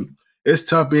games. And it's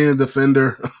tough being a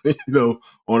defender,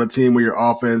 on a team where your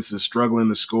offense is struggling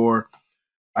to score.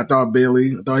 I thought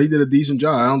he did a decent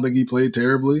job. I don't think he played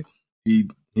terribly.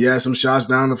 He had some shots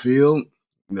down the field.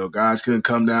 Guys couldn't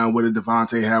come down with it.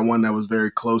 Devontae had one that was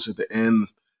very close at the end.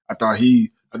 I thought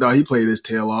he played his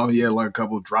tail off. He had like a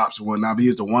couple of drops and whatnot, but he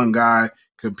was the one guy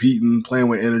competing, playing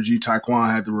with energy.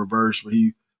 Taekwon had the reverse, but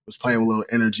he was playing with a little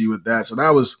energy with that. So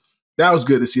that was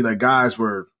good to see that guys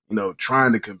were,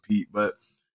 trying to compete. But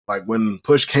like when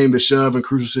push came to shove in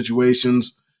crucial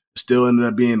situations, it still ended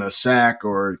up being a sack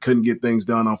or couldn't get things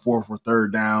done on 4th or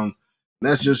 3rd down. And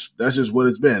that's just what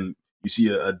it's been. You see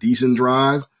a decent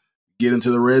drive, get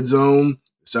into the red zone,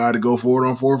 decide to go for it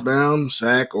on 4th down,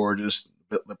 sack, or just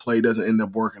the play doesn't end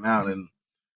up working out. And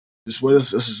this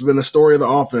has been the story of the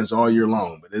offense all year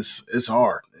long, but it's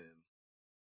hard. And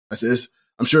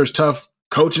I'm sure it's tough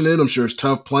coaching it. I'm sure it's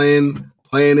tough playing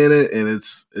in it, and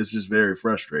it's just very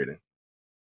frustrating.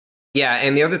 Yeah,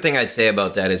 and the other thing I'd say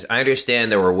about that is I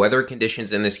understand there were weather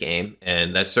conditions in this game,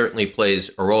 and that certainly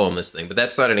plays a role in this thing, but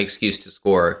that's not an excuse to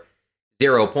score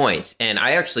 0 points. And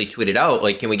I actually tweeted out,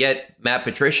 can we get Matt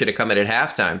Patricia to come in at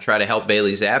halftime, try to help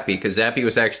Bailey Zappe? Because Zappe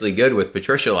was actually good with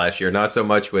Patricia last year, not so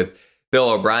much with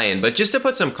Bill O'Brien. But just to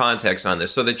put some context on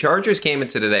this, so the Chargers came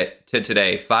into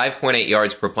today 5.8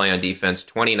 yards per play on defense,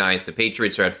 29th. The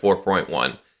Patriots are at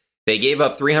 4.1. They gave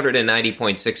up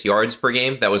 390.6 yards per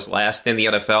game. That was last in the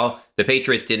NFL. The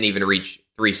Patriots didn't even reach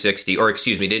 360,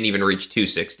 didn't even reach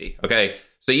 260. Okay.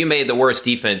 So you made the worst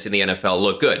defense in the NFL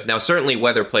look good. Now, certainly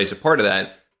weather plays a part of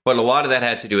that, but a lot of that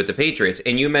had to do with the Patriots.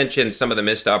 And you mentioned some of the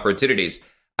missed opportunities.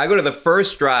 I go to the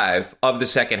first drive of the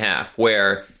second half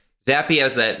where Zappe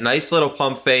has that nice little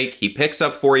pump fake. He picks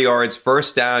up 4 yards,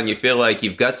 1st down. You feel like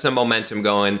you've got some momentum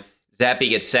going. Zappe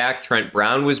gets sacked. Trent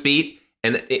Brown was beat.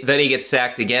 And then he gets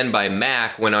sacked again by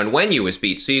Mac when Onwenu was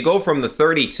beat. So you go from the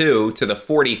 32 to the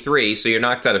 43, so you're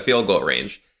knocked out of field goal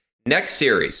range. Next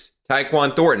series,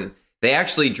 Tyquan Thornton. They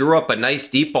actually drew up a nice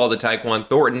deep ball to Tyquan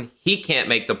Thornton. He can't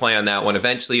make the play on that one.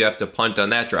 Eventually, you have to punt on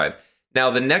that drive.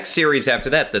 Now, the next series after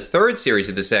that, the 3rd series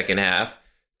of the second half,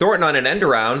 Thornton on an end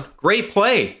around. Great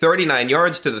play. 39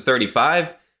 yards to the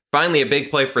 35. Finally, a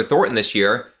big play for Thornton this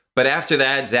year. But after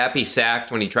that, Zappe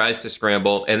sacked when he tries to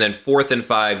scramble. And then 4th and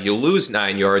 5, you lose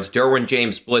 9 yards. Derwin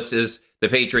James blitzes. The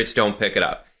Patriots don't pick it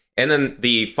up. And then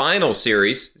the final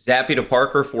series, Zappe to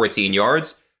Parker, 14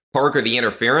 yards. Parker, the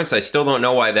interference, I still don't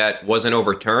know why that wasn't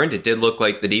overturned. It did look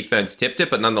like the defense tipped it,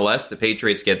 but nonetheless, the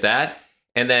Patriots get that.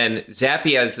 And then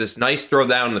Zappe has this nice throw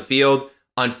down the field.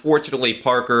 Unfortunately,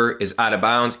 Parker is out of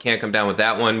bounds. Can't come down with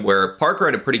that one, where Parker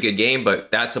had a pretty good game, but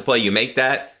that's a play. You make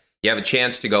that, you have a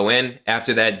chance to go in.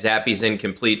 After that, Zappe's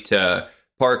incomplete to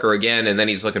Parker again, and then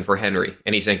he's looking for Henry,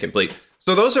 and he's incomplete.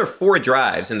 So those are 4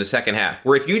 drives in the second half,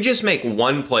 where if you just make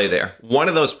one play there, one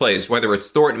of those plays, whether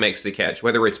it's Thornton makes the catch,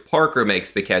 whether it's Parker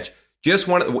makes the catch, just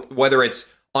one, whether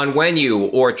it's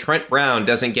Onwenu or Trent Brown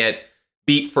doesn't get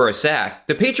beat for a sack,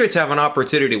 the Patriots have an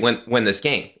opportunity to win this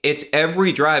game. It's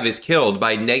every drive is killed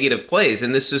by negative plays,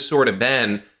 and this has sort of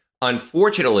been,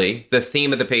 unfortunately, the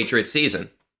theme of the Patriots season.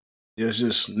 It's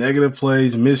just negative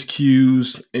plays,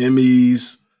 miscues,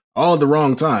 MEs, all at the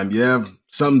wrong time. You have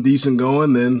something decent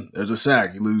going, then there's a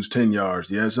sack. You lose 10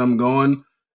 yards. You have something going,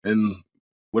 and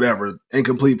whatever,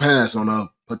 incomplete pass on a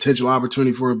potential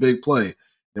opportunity for a big play.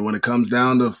 And when it comes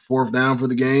down to fourth down for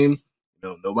the game,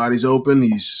 nobody's open.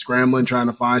 He's scrambling, trying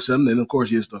to find something. Then, of course,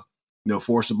 he has to,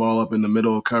 force the ball up in the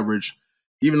middle of coverage.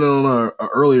 Even on a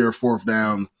earlier fourth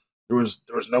down, there was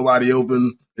nobody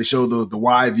open. They showed the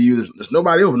wide view. There's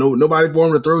nobody open. Nobody for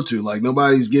him to throw to. Like,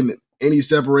 nobody's getting any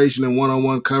separation in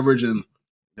one-on-one coverage. And,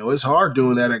 it's hard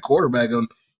doing that at quarterback.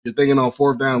 You're thinking on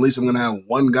fourth down, at least I'm going to have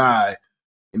one guy,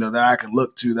 that I can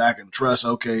look to, that I can trust.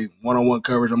 Okay, one-on-one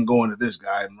coverage, I'm going to this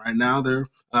guy. And right now,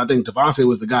 I think Devontae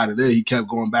was the guy today. He kept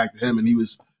going back to him, and he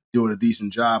was doing a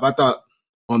decent job. I thought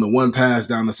on the one pass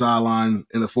down the sideline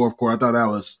in the fourth quarter, I thought that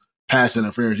was pass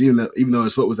interference, even though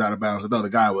his foot was out of bounds. I thought the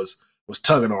guy was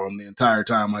tugging on him the entire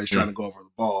time while he's trying to go over the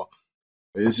ball.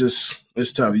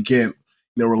 It's tough. You can't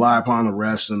rely upon the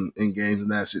refs in games in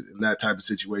that type of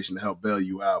situation to help bail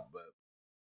you out. But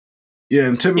yeah,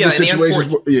 in typical situations.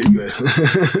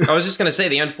 I was just going to say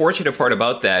the unfortunate part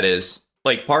about that is,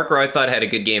 like, Parker, I thought had a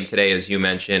good game today, as you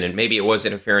mentioned, and maybe it was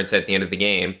interference at the end of the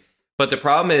game. But the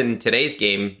problem in today's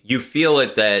game, you feel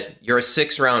it that your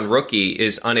 6th-round rookie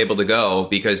is unable to go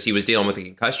because he was dealing with a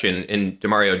concussion in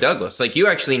Demario Douglas. Like, you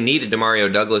actually needed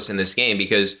Demario Douglas in this game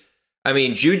because,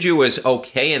 Juju was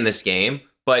okay in this game,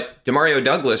 but Demario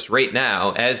Douglas right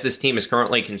now, as this team is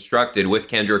currently constructed with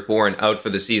Kendrick Bourne out for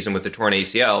the season with the torn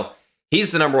ACL,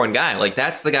 he's the number one guy. Like,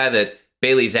 that's the guy that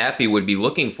Bailey Zappi would be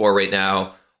looking for right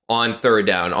now on third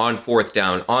down, on fourth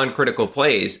down, on critical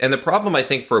plays. And the problem, I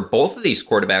think, for both of these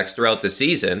quarterbacks throughout the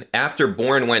season, after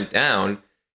Bourne went down,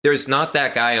 there's not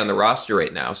that guy on the roster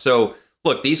right now. So,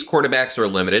 look, these quarterbacks are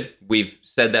limited. We've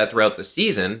said that throughout the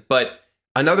season. But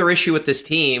another issue with this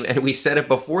team, and we said it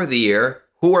before the year,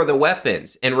 who are the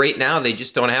weapons? And right now, they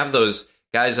just don't have those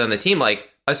guys on the team. Like,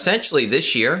 essentially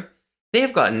this year, they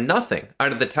have gotten nothing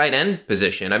out of the tight end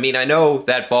position. I know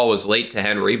that ball was late to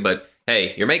Henry, but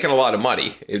hey, you're making a lot of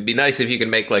money. It'd be nice if you could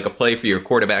make like a play for your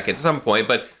quarterback at some point,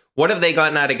 but what have they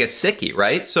gotten out of Gesicki,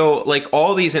 right? So like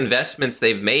all these investments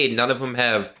they've made, none of them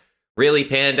have really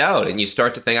panned out. And you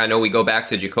start to think, I know we go back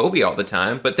to Jacoby all the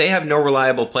time, but they have no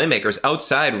reliable playmakers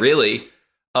outside really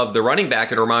of the running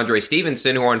back and Ramondre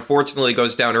Stevenson, who unfortunately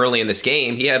goes down early in this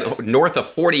game. He had north of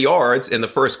 40 yards in the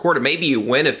first quarter. Maybe you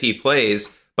win if he plays,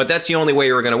 but that's the only way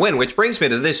you're going to win, which brings me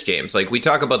to this, James. Like, we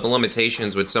talk about the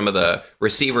limitations with some of the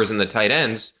receivers and the tight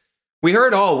ends. We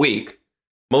heard all week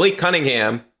Malik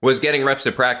Cunningham was getting reps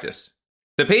at practice.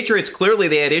 The Patriots, clearly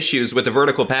they had issues with the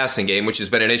vertical passing game, which has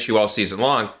been an issue all season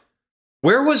long.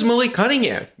 Where was Malik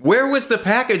Cunningham? Where was the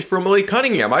package for Malik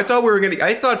Cunningham? I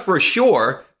thought for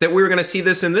sure that we were going to see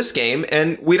this in this game,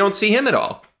 and we don't see him at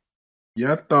all.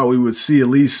 Yeah, I thought we would see at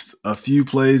least a few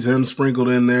plays, him sprinkled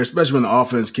in there, especially when the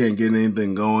offense can't get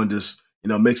anything going. Just,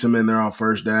 mix him in there on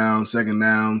first down, second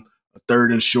down, a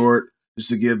third and short, just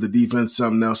to give the defense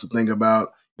something else to think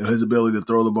about. His ability to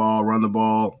throw the ball, run the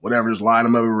ball, whatever, just line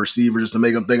him up with a receiver just to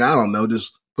make him think, I don't know,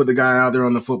 just put the guy out there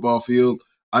on the football field.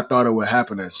 I thought it would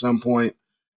happen at some point.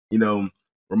 With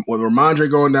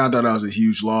Ramondre going down, I thought that was a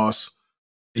huge loss.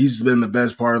 He's been the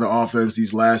best part of the offense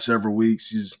these last several weeks.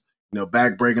 He's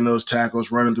back breaking those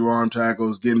tackles, running through arm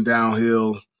tackles, getting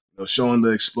downhill, showing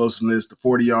the explosiveness, the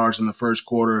 40 yards in the first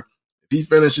quarter. If he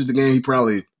finishes the game, he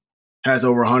probably has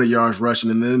over 100 yards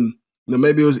rushing. And then,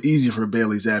 maybe it was easier for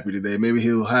Bailey Zappi today. Maybe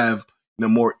he'll have,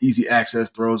 more easy access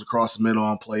throws across the middle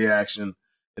on play action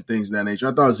and things of that nature.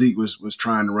 I thought Zeke was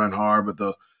trying to run hard, but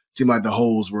it seemed like the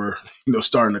holes were,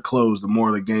 starting to close the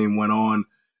more the game went on.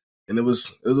 And it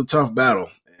was a tough battle.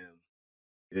 And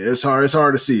it's hard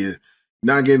to see it.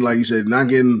 Not getting, like you said,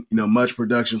 much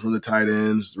production from the tight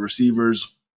ends. The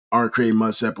receivers aren't creating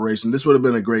much separation. This would have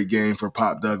been a great game for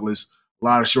Pop Douglas. A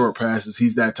lot of short passes.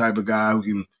 He's that type of guy who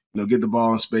can, get the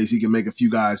ball in space. He can make a few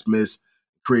guys miss,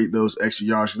 create those extra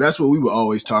yards. That's what we would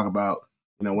always talk about.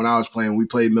 When I was playing, we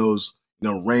played in those,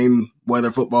 rain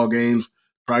weather football games.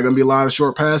 Probably going to be a lot of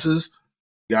short passes.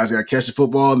 Guys got to catch the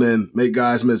football and then make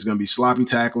guys miss. It's going to be sloppy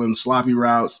tackling, sloppy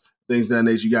routes, things of that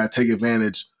nature. You got to take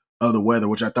advantage of the weather,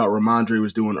 which I thought Ramondre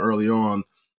was doing early on.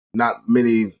 Not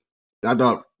many. I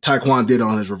thought Taekwon did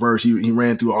on his reverse. He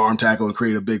ran through an arm tackle and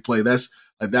created a big play. That's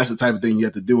the type of thing you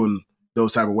have to do in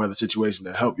those type of weather situations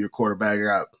to help your quarterback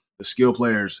out. The skill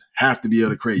players have to be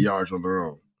able to create yards on their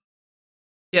own.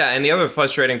 Yeah, and the other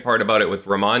frustrating part about it with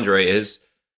Ramondre is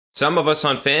some of us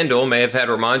on FanDuel may have had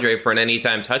Ramondre for an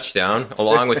anytime touchdown,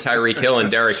 along with Tyreek Hill and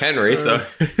Derrick Henry. So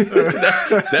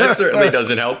that certainly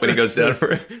doesn't help when he goes down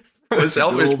for a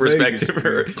selfish perspective,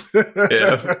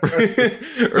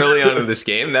 early on in this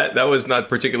game, that was not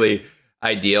particularly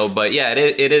ideal. But yeah,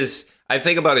 it is. I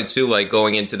think about it too, like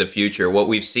going into the future, what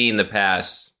we've seen the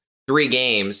past 3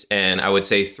 games, and I would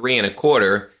say 3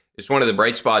 1/4 is one of the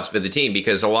bright spots for the team,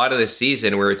 because a lot of this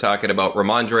season we were talking about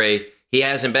Ramondre. He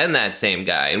hasn't been that same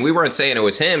guy. And we weren't saying it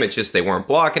was him. It's just they weren't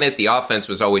blocking it. The offense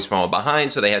was always falling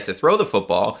behind, so they had to throw the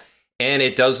football. And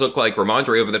it does look like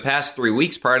Ramondre, over the past 3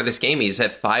 weeks prior to this game, he's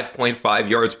at 5.5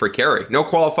 yards per carry. No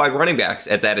qualified running backs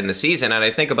at that in the season. And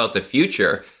I think about the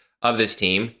future of this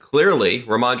team. Clearly,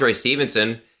 Ramondre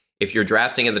Stevenson, if you're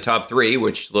drafting in the top 3,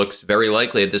 which looks very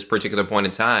likely at this particular point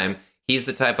in time, he's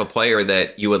the type of player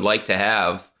that you would like to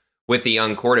have with a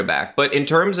young quarterback. But in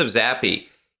terms of Zappe,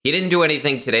 he didn't do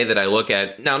anything today that I look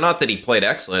at. Now, not that he played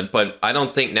excellent, but I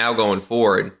don't think now going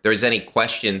forward there's any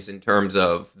questions in terms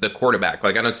of the quarterback.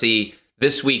 Like, I don't see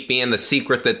this week being the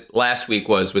secret that last week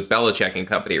was with Belichick and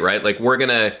company, right? Like, we're going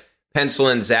to pencil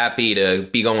in Zappe to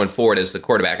be going forward as the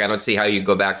quarterback. I don't see how you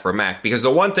go back for Mac, because the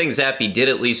one thing Zappe did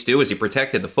at least do is he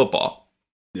protected the football.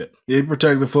 Yeah, he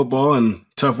protected the football in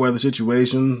tough weather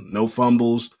situation, no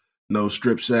fumbles, no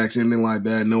strip sacks, anything like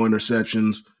that, no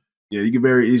interceptions. Yeah, you can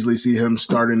very easily see him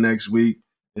starting next week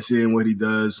and seeing what he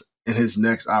does in his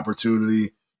next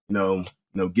opportunity.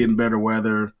 Getting better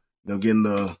weather,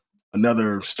 getting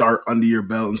another start under your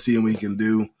belt and seeing what he can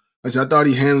do. I thought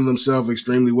he handled himself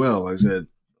extremely well. I said,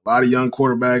 a lot of young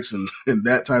quarterbacks in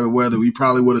that type of weather, we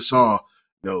probably would have saw,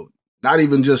 not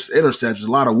even just interceptions,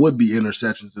 a lot of would-be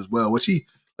interceptions as well, which he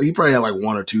probably had like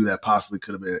 1 or 2 that possibly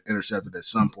could have been intercepted at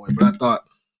some point. But I thought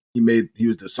he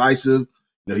was decisive.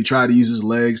 He tried to use his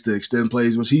legs to extend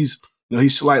plays, which he's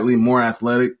slightly more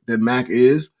athletic than Mac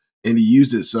is, and he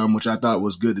used it some, which I thought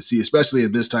was good to see, especially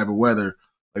in this type of weather.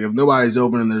 Like, if nobody's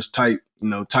open and there's tight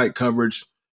coverage,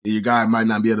 your guy might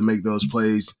not be able to make those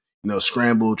plays.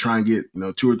 Scramble, try and get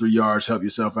 2 or 3 yards, help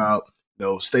yourself out.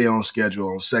 Stay on schedule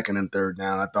on 2nd and 3rd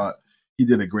down. I thought he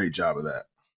did a great job of that.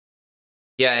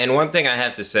 Yeah, and one thing I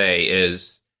have to say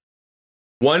is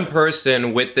one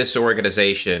person with this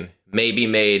organization maybe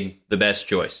made the best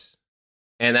choice,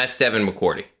 and that's Devin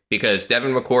McCourty. Because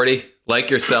Devin McCourty, like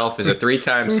yourself, is a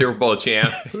 3-time Super Bowl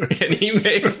champ, and he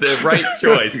made the right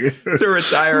choice to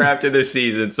retire after this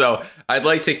season. So I'd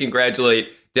like to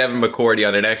congratulate Devin McCourty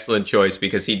on an excellent choice,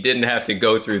 because he didn't have to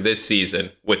go through this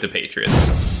season with the Patriots.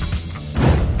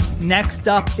 Next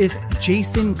up is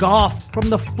Jason Goff from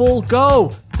the Full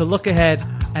Go to look ahead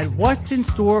at what's in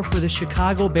store for the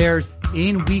Chicago Bears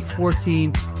in Week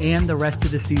 14 and the rest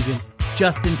of the season.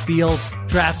 Justin Fields,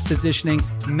 draft positioning,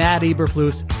 Matt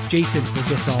Eberflus. Jason will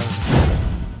get all.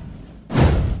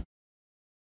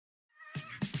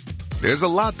 There's a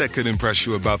lot that could impress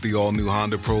you about the all-new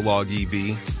Honda Prologue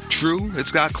EV. True,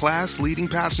 it's got class-leading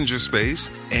passenger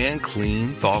space and clean,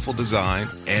 thoughtful design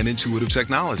and intuitive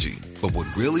technology. But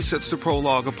what really sets the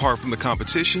Prologue apart from the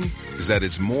competition is that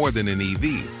it's more than an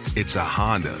EV. It's a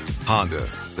Honda. Honda,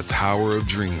 the power of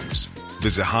dreams.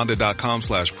 Visit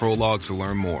honda.com/prologue to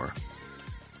learn more.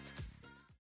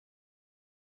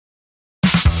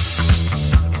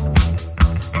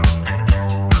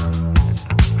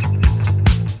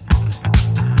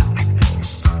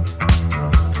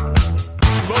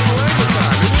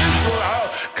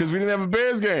 Because we didn't have a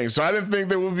Bears game. So I didn't think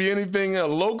there would be anything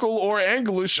local or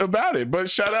Anglish about it. But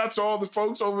shout out to all the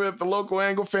folks over at the local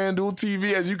Angle FanDuel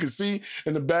TV. As you can see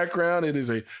in the background, it is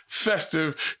a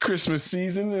festive Christmas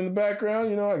season in the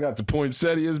background. I got the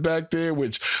poinsettias back there,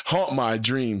 which haunt my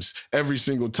dreams every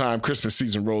single time Christmas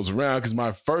season rolls around, because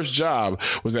my first job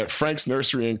was at Frank's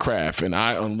Nursery and Craft, and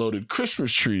I unloaded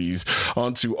Christmas trees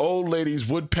onto old ladies'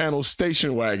 wood panel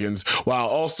station wagons while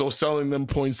also selling them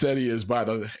poinsettias by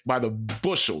the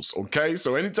bushel. Okay,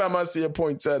 so anytime I see a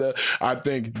poinsettia, I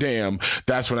think, damn,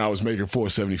 that's when I was making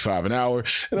 $4.75 an hour.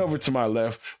 And over to my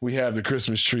left, we have the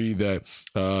Christmas tree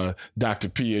that Dr.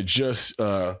 P had just,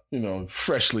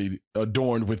 freshly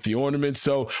adorned with the ornaments.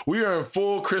 So we are in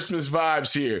full Christmas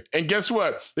vibes here. And guess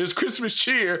what? There's Christmas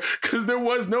cheer because there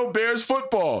was no Bears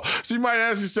football. So you might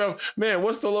ask yourself, man,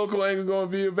 what's the local angle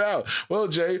going to be about? Well,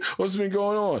 Jay, what's been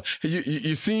going on?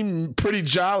 You seem pretty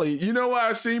jolly. You know why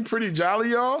I seem pretty jolly,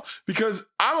 y'all? Because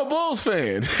I'm a Bulls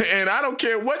fan, and I don't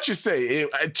care what you say.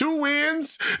 2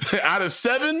 wins out of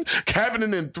 7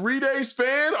 happening in 3-day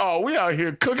span. Oh, we out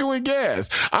here cooking with gas.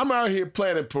 I'm out here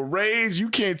planning parades. You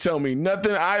can't tell me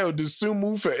nothing. Ayo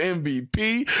Dosunmu for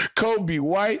MVP. Kobe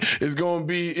White is going to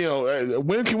be,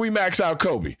 when can we max out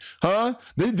Kobe? Huh?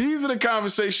 These are the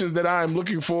conversations that I'm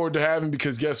looking forward to having,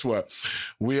 because guess what?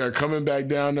 We are coming back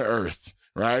down to earth.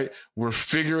 right? We're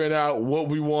figuring out what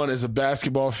we want as a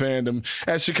basketball fandom,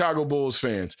 as Chicago Bulls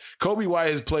fans. Kobe White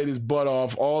has played his butt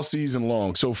off all season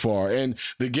long so far. And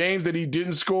the games that he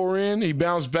didn't score in, he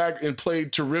bounced back and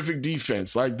played terrific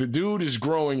defense. Like, the dude is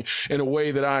growing in a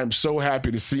way that I am so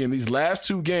happy to see. In these last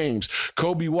 2 games,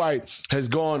 Kobe White has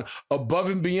gone above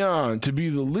and beyond to be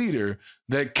the leader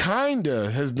that kinda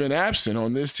has been absent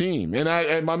on this team.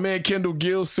 And my man Kendall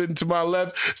Gill sitting to my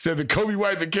left said that Kobe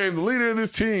White became the leader of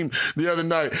this team the other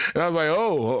night. And I was like,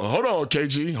 oh, hold on,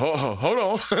 KG. Hold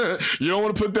on. You don't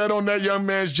want to put that on that young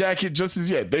man's jacket just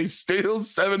as yet. They still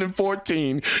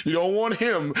 7-14. You don't want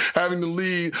him having to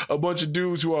lead a bunch of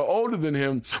dudes who are older than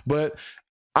him. But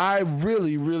I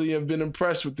really, really have been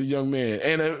impressed with the young man.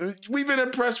 And we've been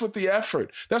impressed with the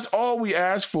effort. That's all we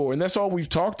asked for. And that's all we've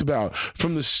talked about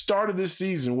from the start of this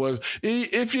season was,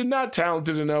 if you're not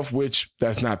talented enough, which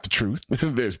that's not the truth.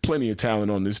 There's plenty of talent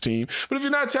on this team. But if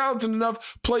you're not talented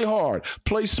enough, play hard,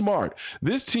 play smart.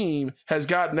 This team has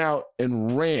gotten out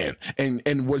and ran.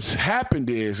 And what's happened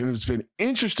is, and it's been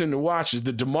interesting to watch, is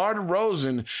that DeMar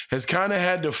DeRozan has kind of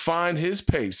had to find his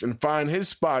pace and find his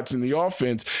spots in the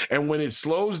offense. And when it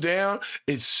slows down,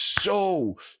 it's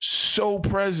so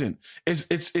present. It's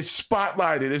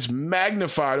spotlighted. It's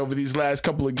magnified over these last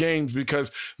couple of games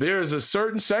because there is a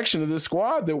certain section of the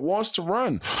squad that wants to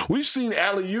run. We've seen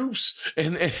alley-oops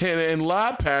and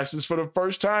lob passes for the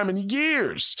first time in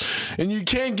years. And you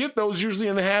can't get those usually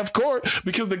in the half court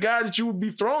because the guy that you would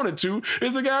be throwing it to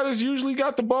is the guy that's usually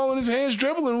got the ball in his hands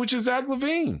dribbling, which is Zach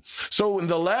LaVine. So in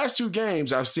the last 2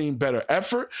 games, I've seen better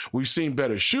effort. We've seen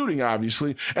better shooting,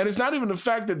 obviously. And it's not even the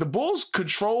fact that the Bulls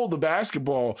control the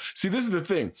basketball. See, this is the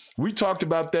thing. We talked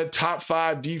about that top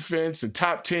 5 defense and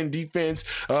top 10 defense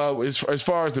as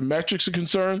far as the metrics are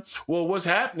concerned. Well, what's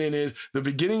happening is the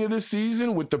beginning of this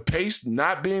season with the pace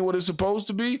not being what it's supposed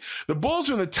to be, the Bulls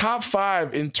are in the top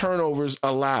 5 in turnovers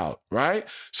allowed, right?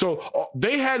 So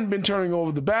they hadn't been turning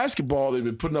over the basketball. They've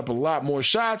been putting up a lot more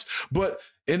shots, but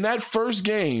in that first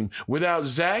game, without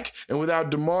Zach and without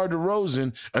DeMar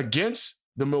DeRozan against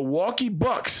the Milwaukee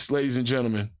Bucks, ladies and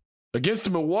gentlemen, against the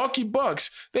Milwaukee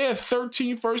Bucks, they had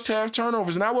 13 first-half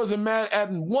turnovers, and I wasn't mad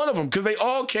at one of them because they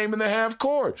all came in the half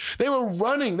court. They were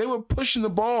running. They were pushing the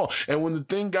ball, and when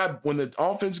the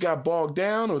offense got bogged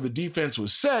down or the defense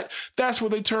was set, that's where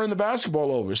they turned the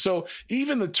basketball over. So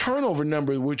even the turnover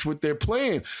number, which what they're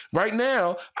playing right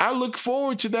now, I look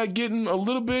forward to that getting a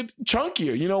little bit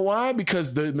chunkier. You know why?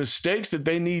 Because the mistakes that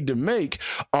they need to make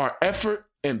are effort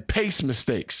and pace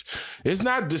mistakes. It's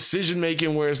not decision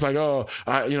making where it's like,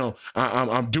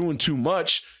 I'm doing too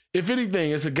much. If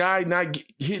anything, it's a guy not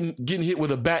getting hit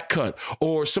with a back cut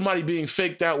or somebody being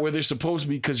faked out where they're supposed to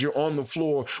be because you're on the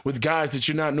floor with guys that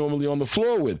you're not normally on the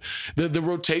floor with. The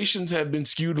rotations have been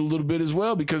skewed a little bit as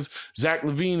well because Zach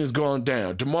LaVine has gone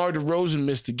down. DeMar DeRozan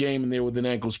missed a game in there with an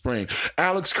ankle sprain.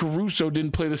 Alex Caruso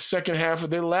didn't play the second half of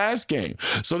their last game.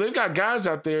 So they've got guys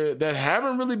out there that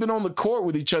haven't really been on the court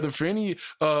with each other for any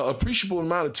appreciable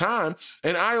amount of time.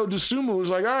 And Ayo Dosunmu was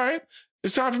like, all right,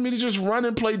 it's time for me to just run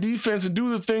and play defense and do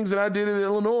the things that I did in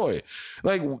Illinois.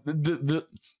 Like the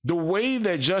way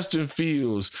that Justin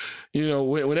Fields,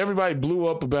 when everybody blew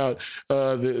up about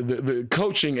the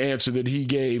coaching answer that he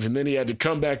gave, and then he had to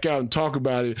come back out and talk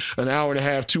about it an hour and a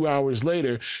half, 2 hours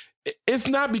later. It's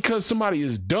not because somebody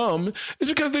is dumb. It's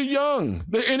because they're young.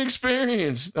 They're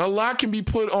inexperienced. A lot can be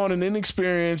put on an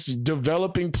inexperienced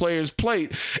developing player's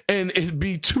plate, and it'd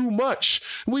be too much.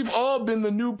 We've all been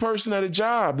the new person at a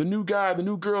job, the new guy, the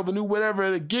new girl, the new whatever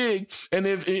at a gig. And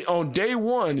if on day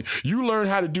one you learn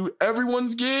how to do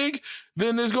everyone's gig,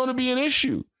 then there's going to be an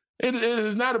issue. It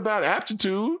is not about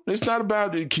aptitude. It's not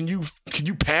about can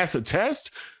you pass a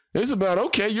test. It's about,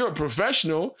 okay, you're a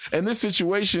professional, and this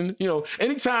situation,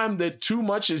 anytime that too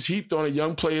much is heaped on a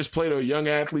young player's plate or a young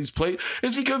athlete's plate,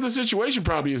 it's because the situation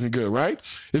probably isn't good, right?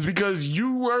 It's because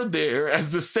you were there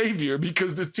as the savior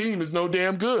because this team is no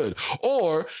damn good.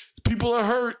 Or people are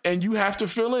hurt and you have to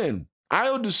fill in.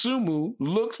 Ayo Dosunmu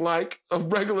looked like a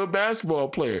regular basketball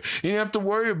player. He didn't have to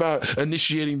worry about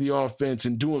initiating the offense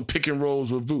and doing pick and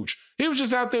rolls with Vooch. He was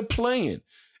just out there playing.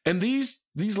 And these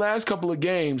last couple of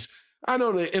games, I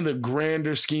know that in the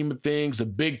grander scheme of things, the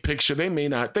big picture, they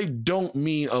don't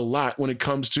mean a lot when it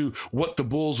comes to what the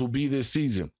Bulls will be this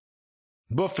season.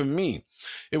 But for me,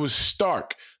 it was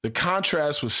stark. The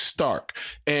contrast was stark.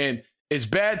 And it's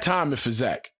bad timing for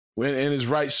Zach. and his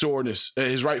right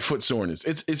foot soreness.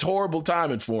 It's horrible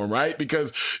timing for him, right?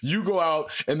 Because you go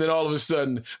out and then all of a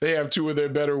sudden they have 2 of their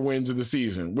better wins of the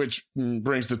season, which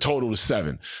brings the total to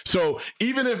 7. So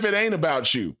even if it ain't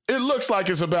about you, it looks like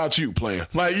it's about you playing.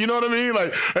 Like, you know what I mean?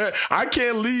 Like, I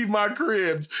can't leave my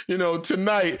crib,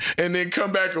 tonight and then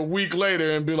come back a week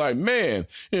later and be like, man,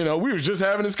 we was just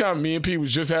having this me and P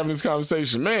was just having this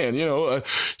conversation. Man,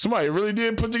 somebody really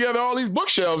did put together all these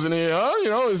bookshelves in here, huh?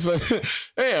 It's like,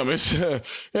 damn.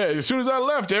 As soon as I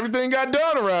left, everything got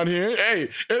done around here. Hey,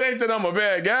 it ain't that I'm a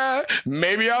bad guy.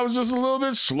 Maybe I was just a little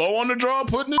bit slow on the draw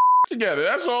putting the together.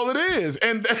 That's all it is.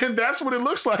 And that's what it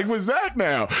looks like with Zach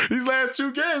now. These last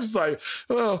 2 games, it's like,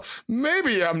 well,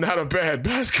 maybe I'm not a bad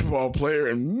basketball player,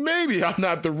 and maybe I'm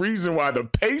not the reason why the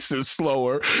pace is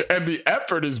slower and the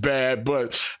effort is bad,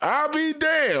 but I'll be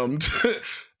damned.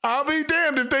 I'll be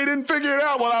damned if they didn't figure it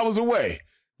out while I was away.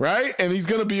 Right? And he's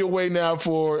going to be away now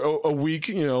for a week,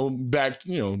 backloaded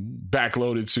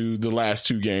to the last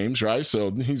 2 games, right?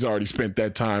 So he's already spent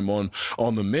that time on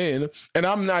the men. And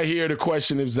I'm not here to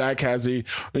question if Zach has a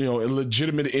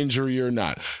legitimate injury or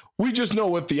not. We just know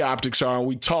what the optics are, and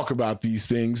we talk about these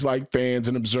things like fans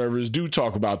and observers do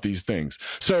talk about these things.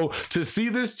 So to see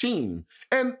this team,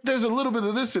 and there's a little bit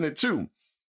of this in it too.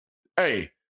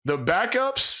 Hey, the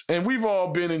backups, and we've all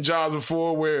been in jobs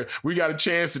before where we got a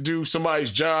chance to do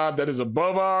somebody's job that is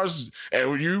above ours,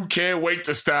 and you can't wait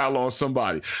to style on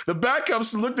somebody. The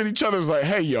backups looked at each other and was like,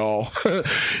 hey, y'all,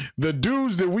 the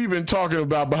dudes that we've been talking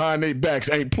about behind their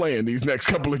backs ain't playing these next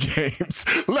couple of games.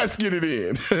 Let's get it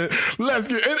in. Let's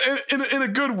get in a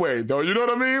good way, though. You know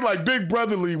what I mean? Like big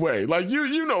brotherly way. Like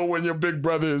you know when your big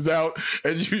brother is out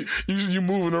and you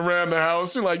moving around the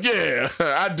house, you're like, yeah,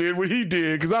 I did what he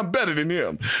did because I'm better than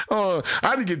him. I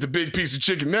didn't get the big piece of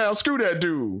chicken now. Screw that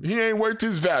dude. He ain't worth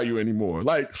his value anymore.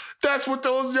 Like, that's what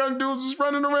those young dudes is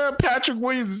running around. Patrick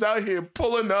Williams is out here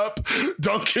pulling up,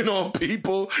 dunking on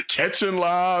people, catching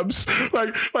lobs.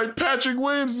 Like Patrick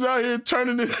Williams is out here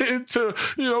turning it into,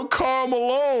 Karl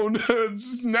Malone.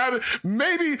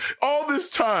 Maybe all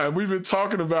this time we've been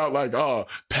talking about like, oh,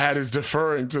 Pat is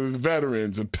deferring to the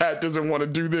veterans and Pat doesn't want to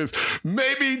do this.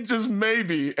 Maybe, just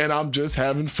maybe, and I'm just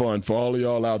having fun for all of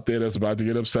y'all out there that's about to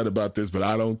get upset about this, but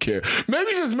I don't care.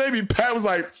 Maybe just maybe Pat was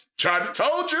like, tried to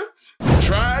told you.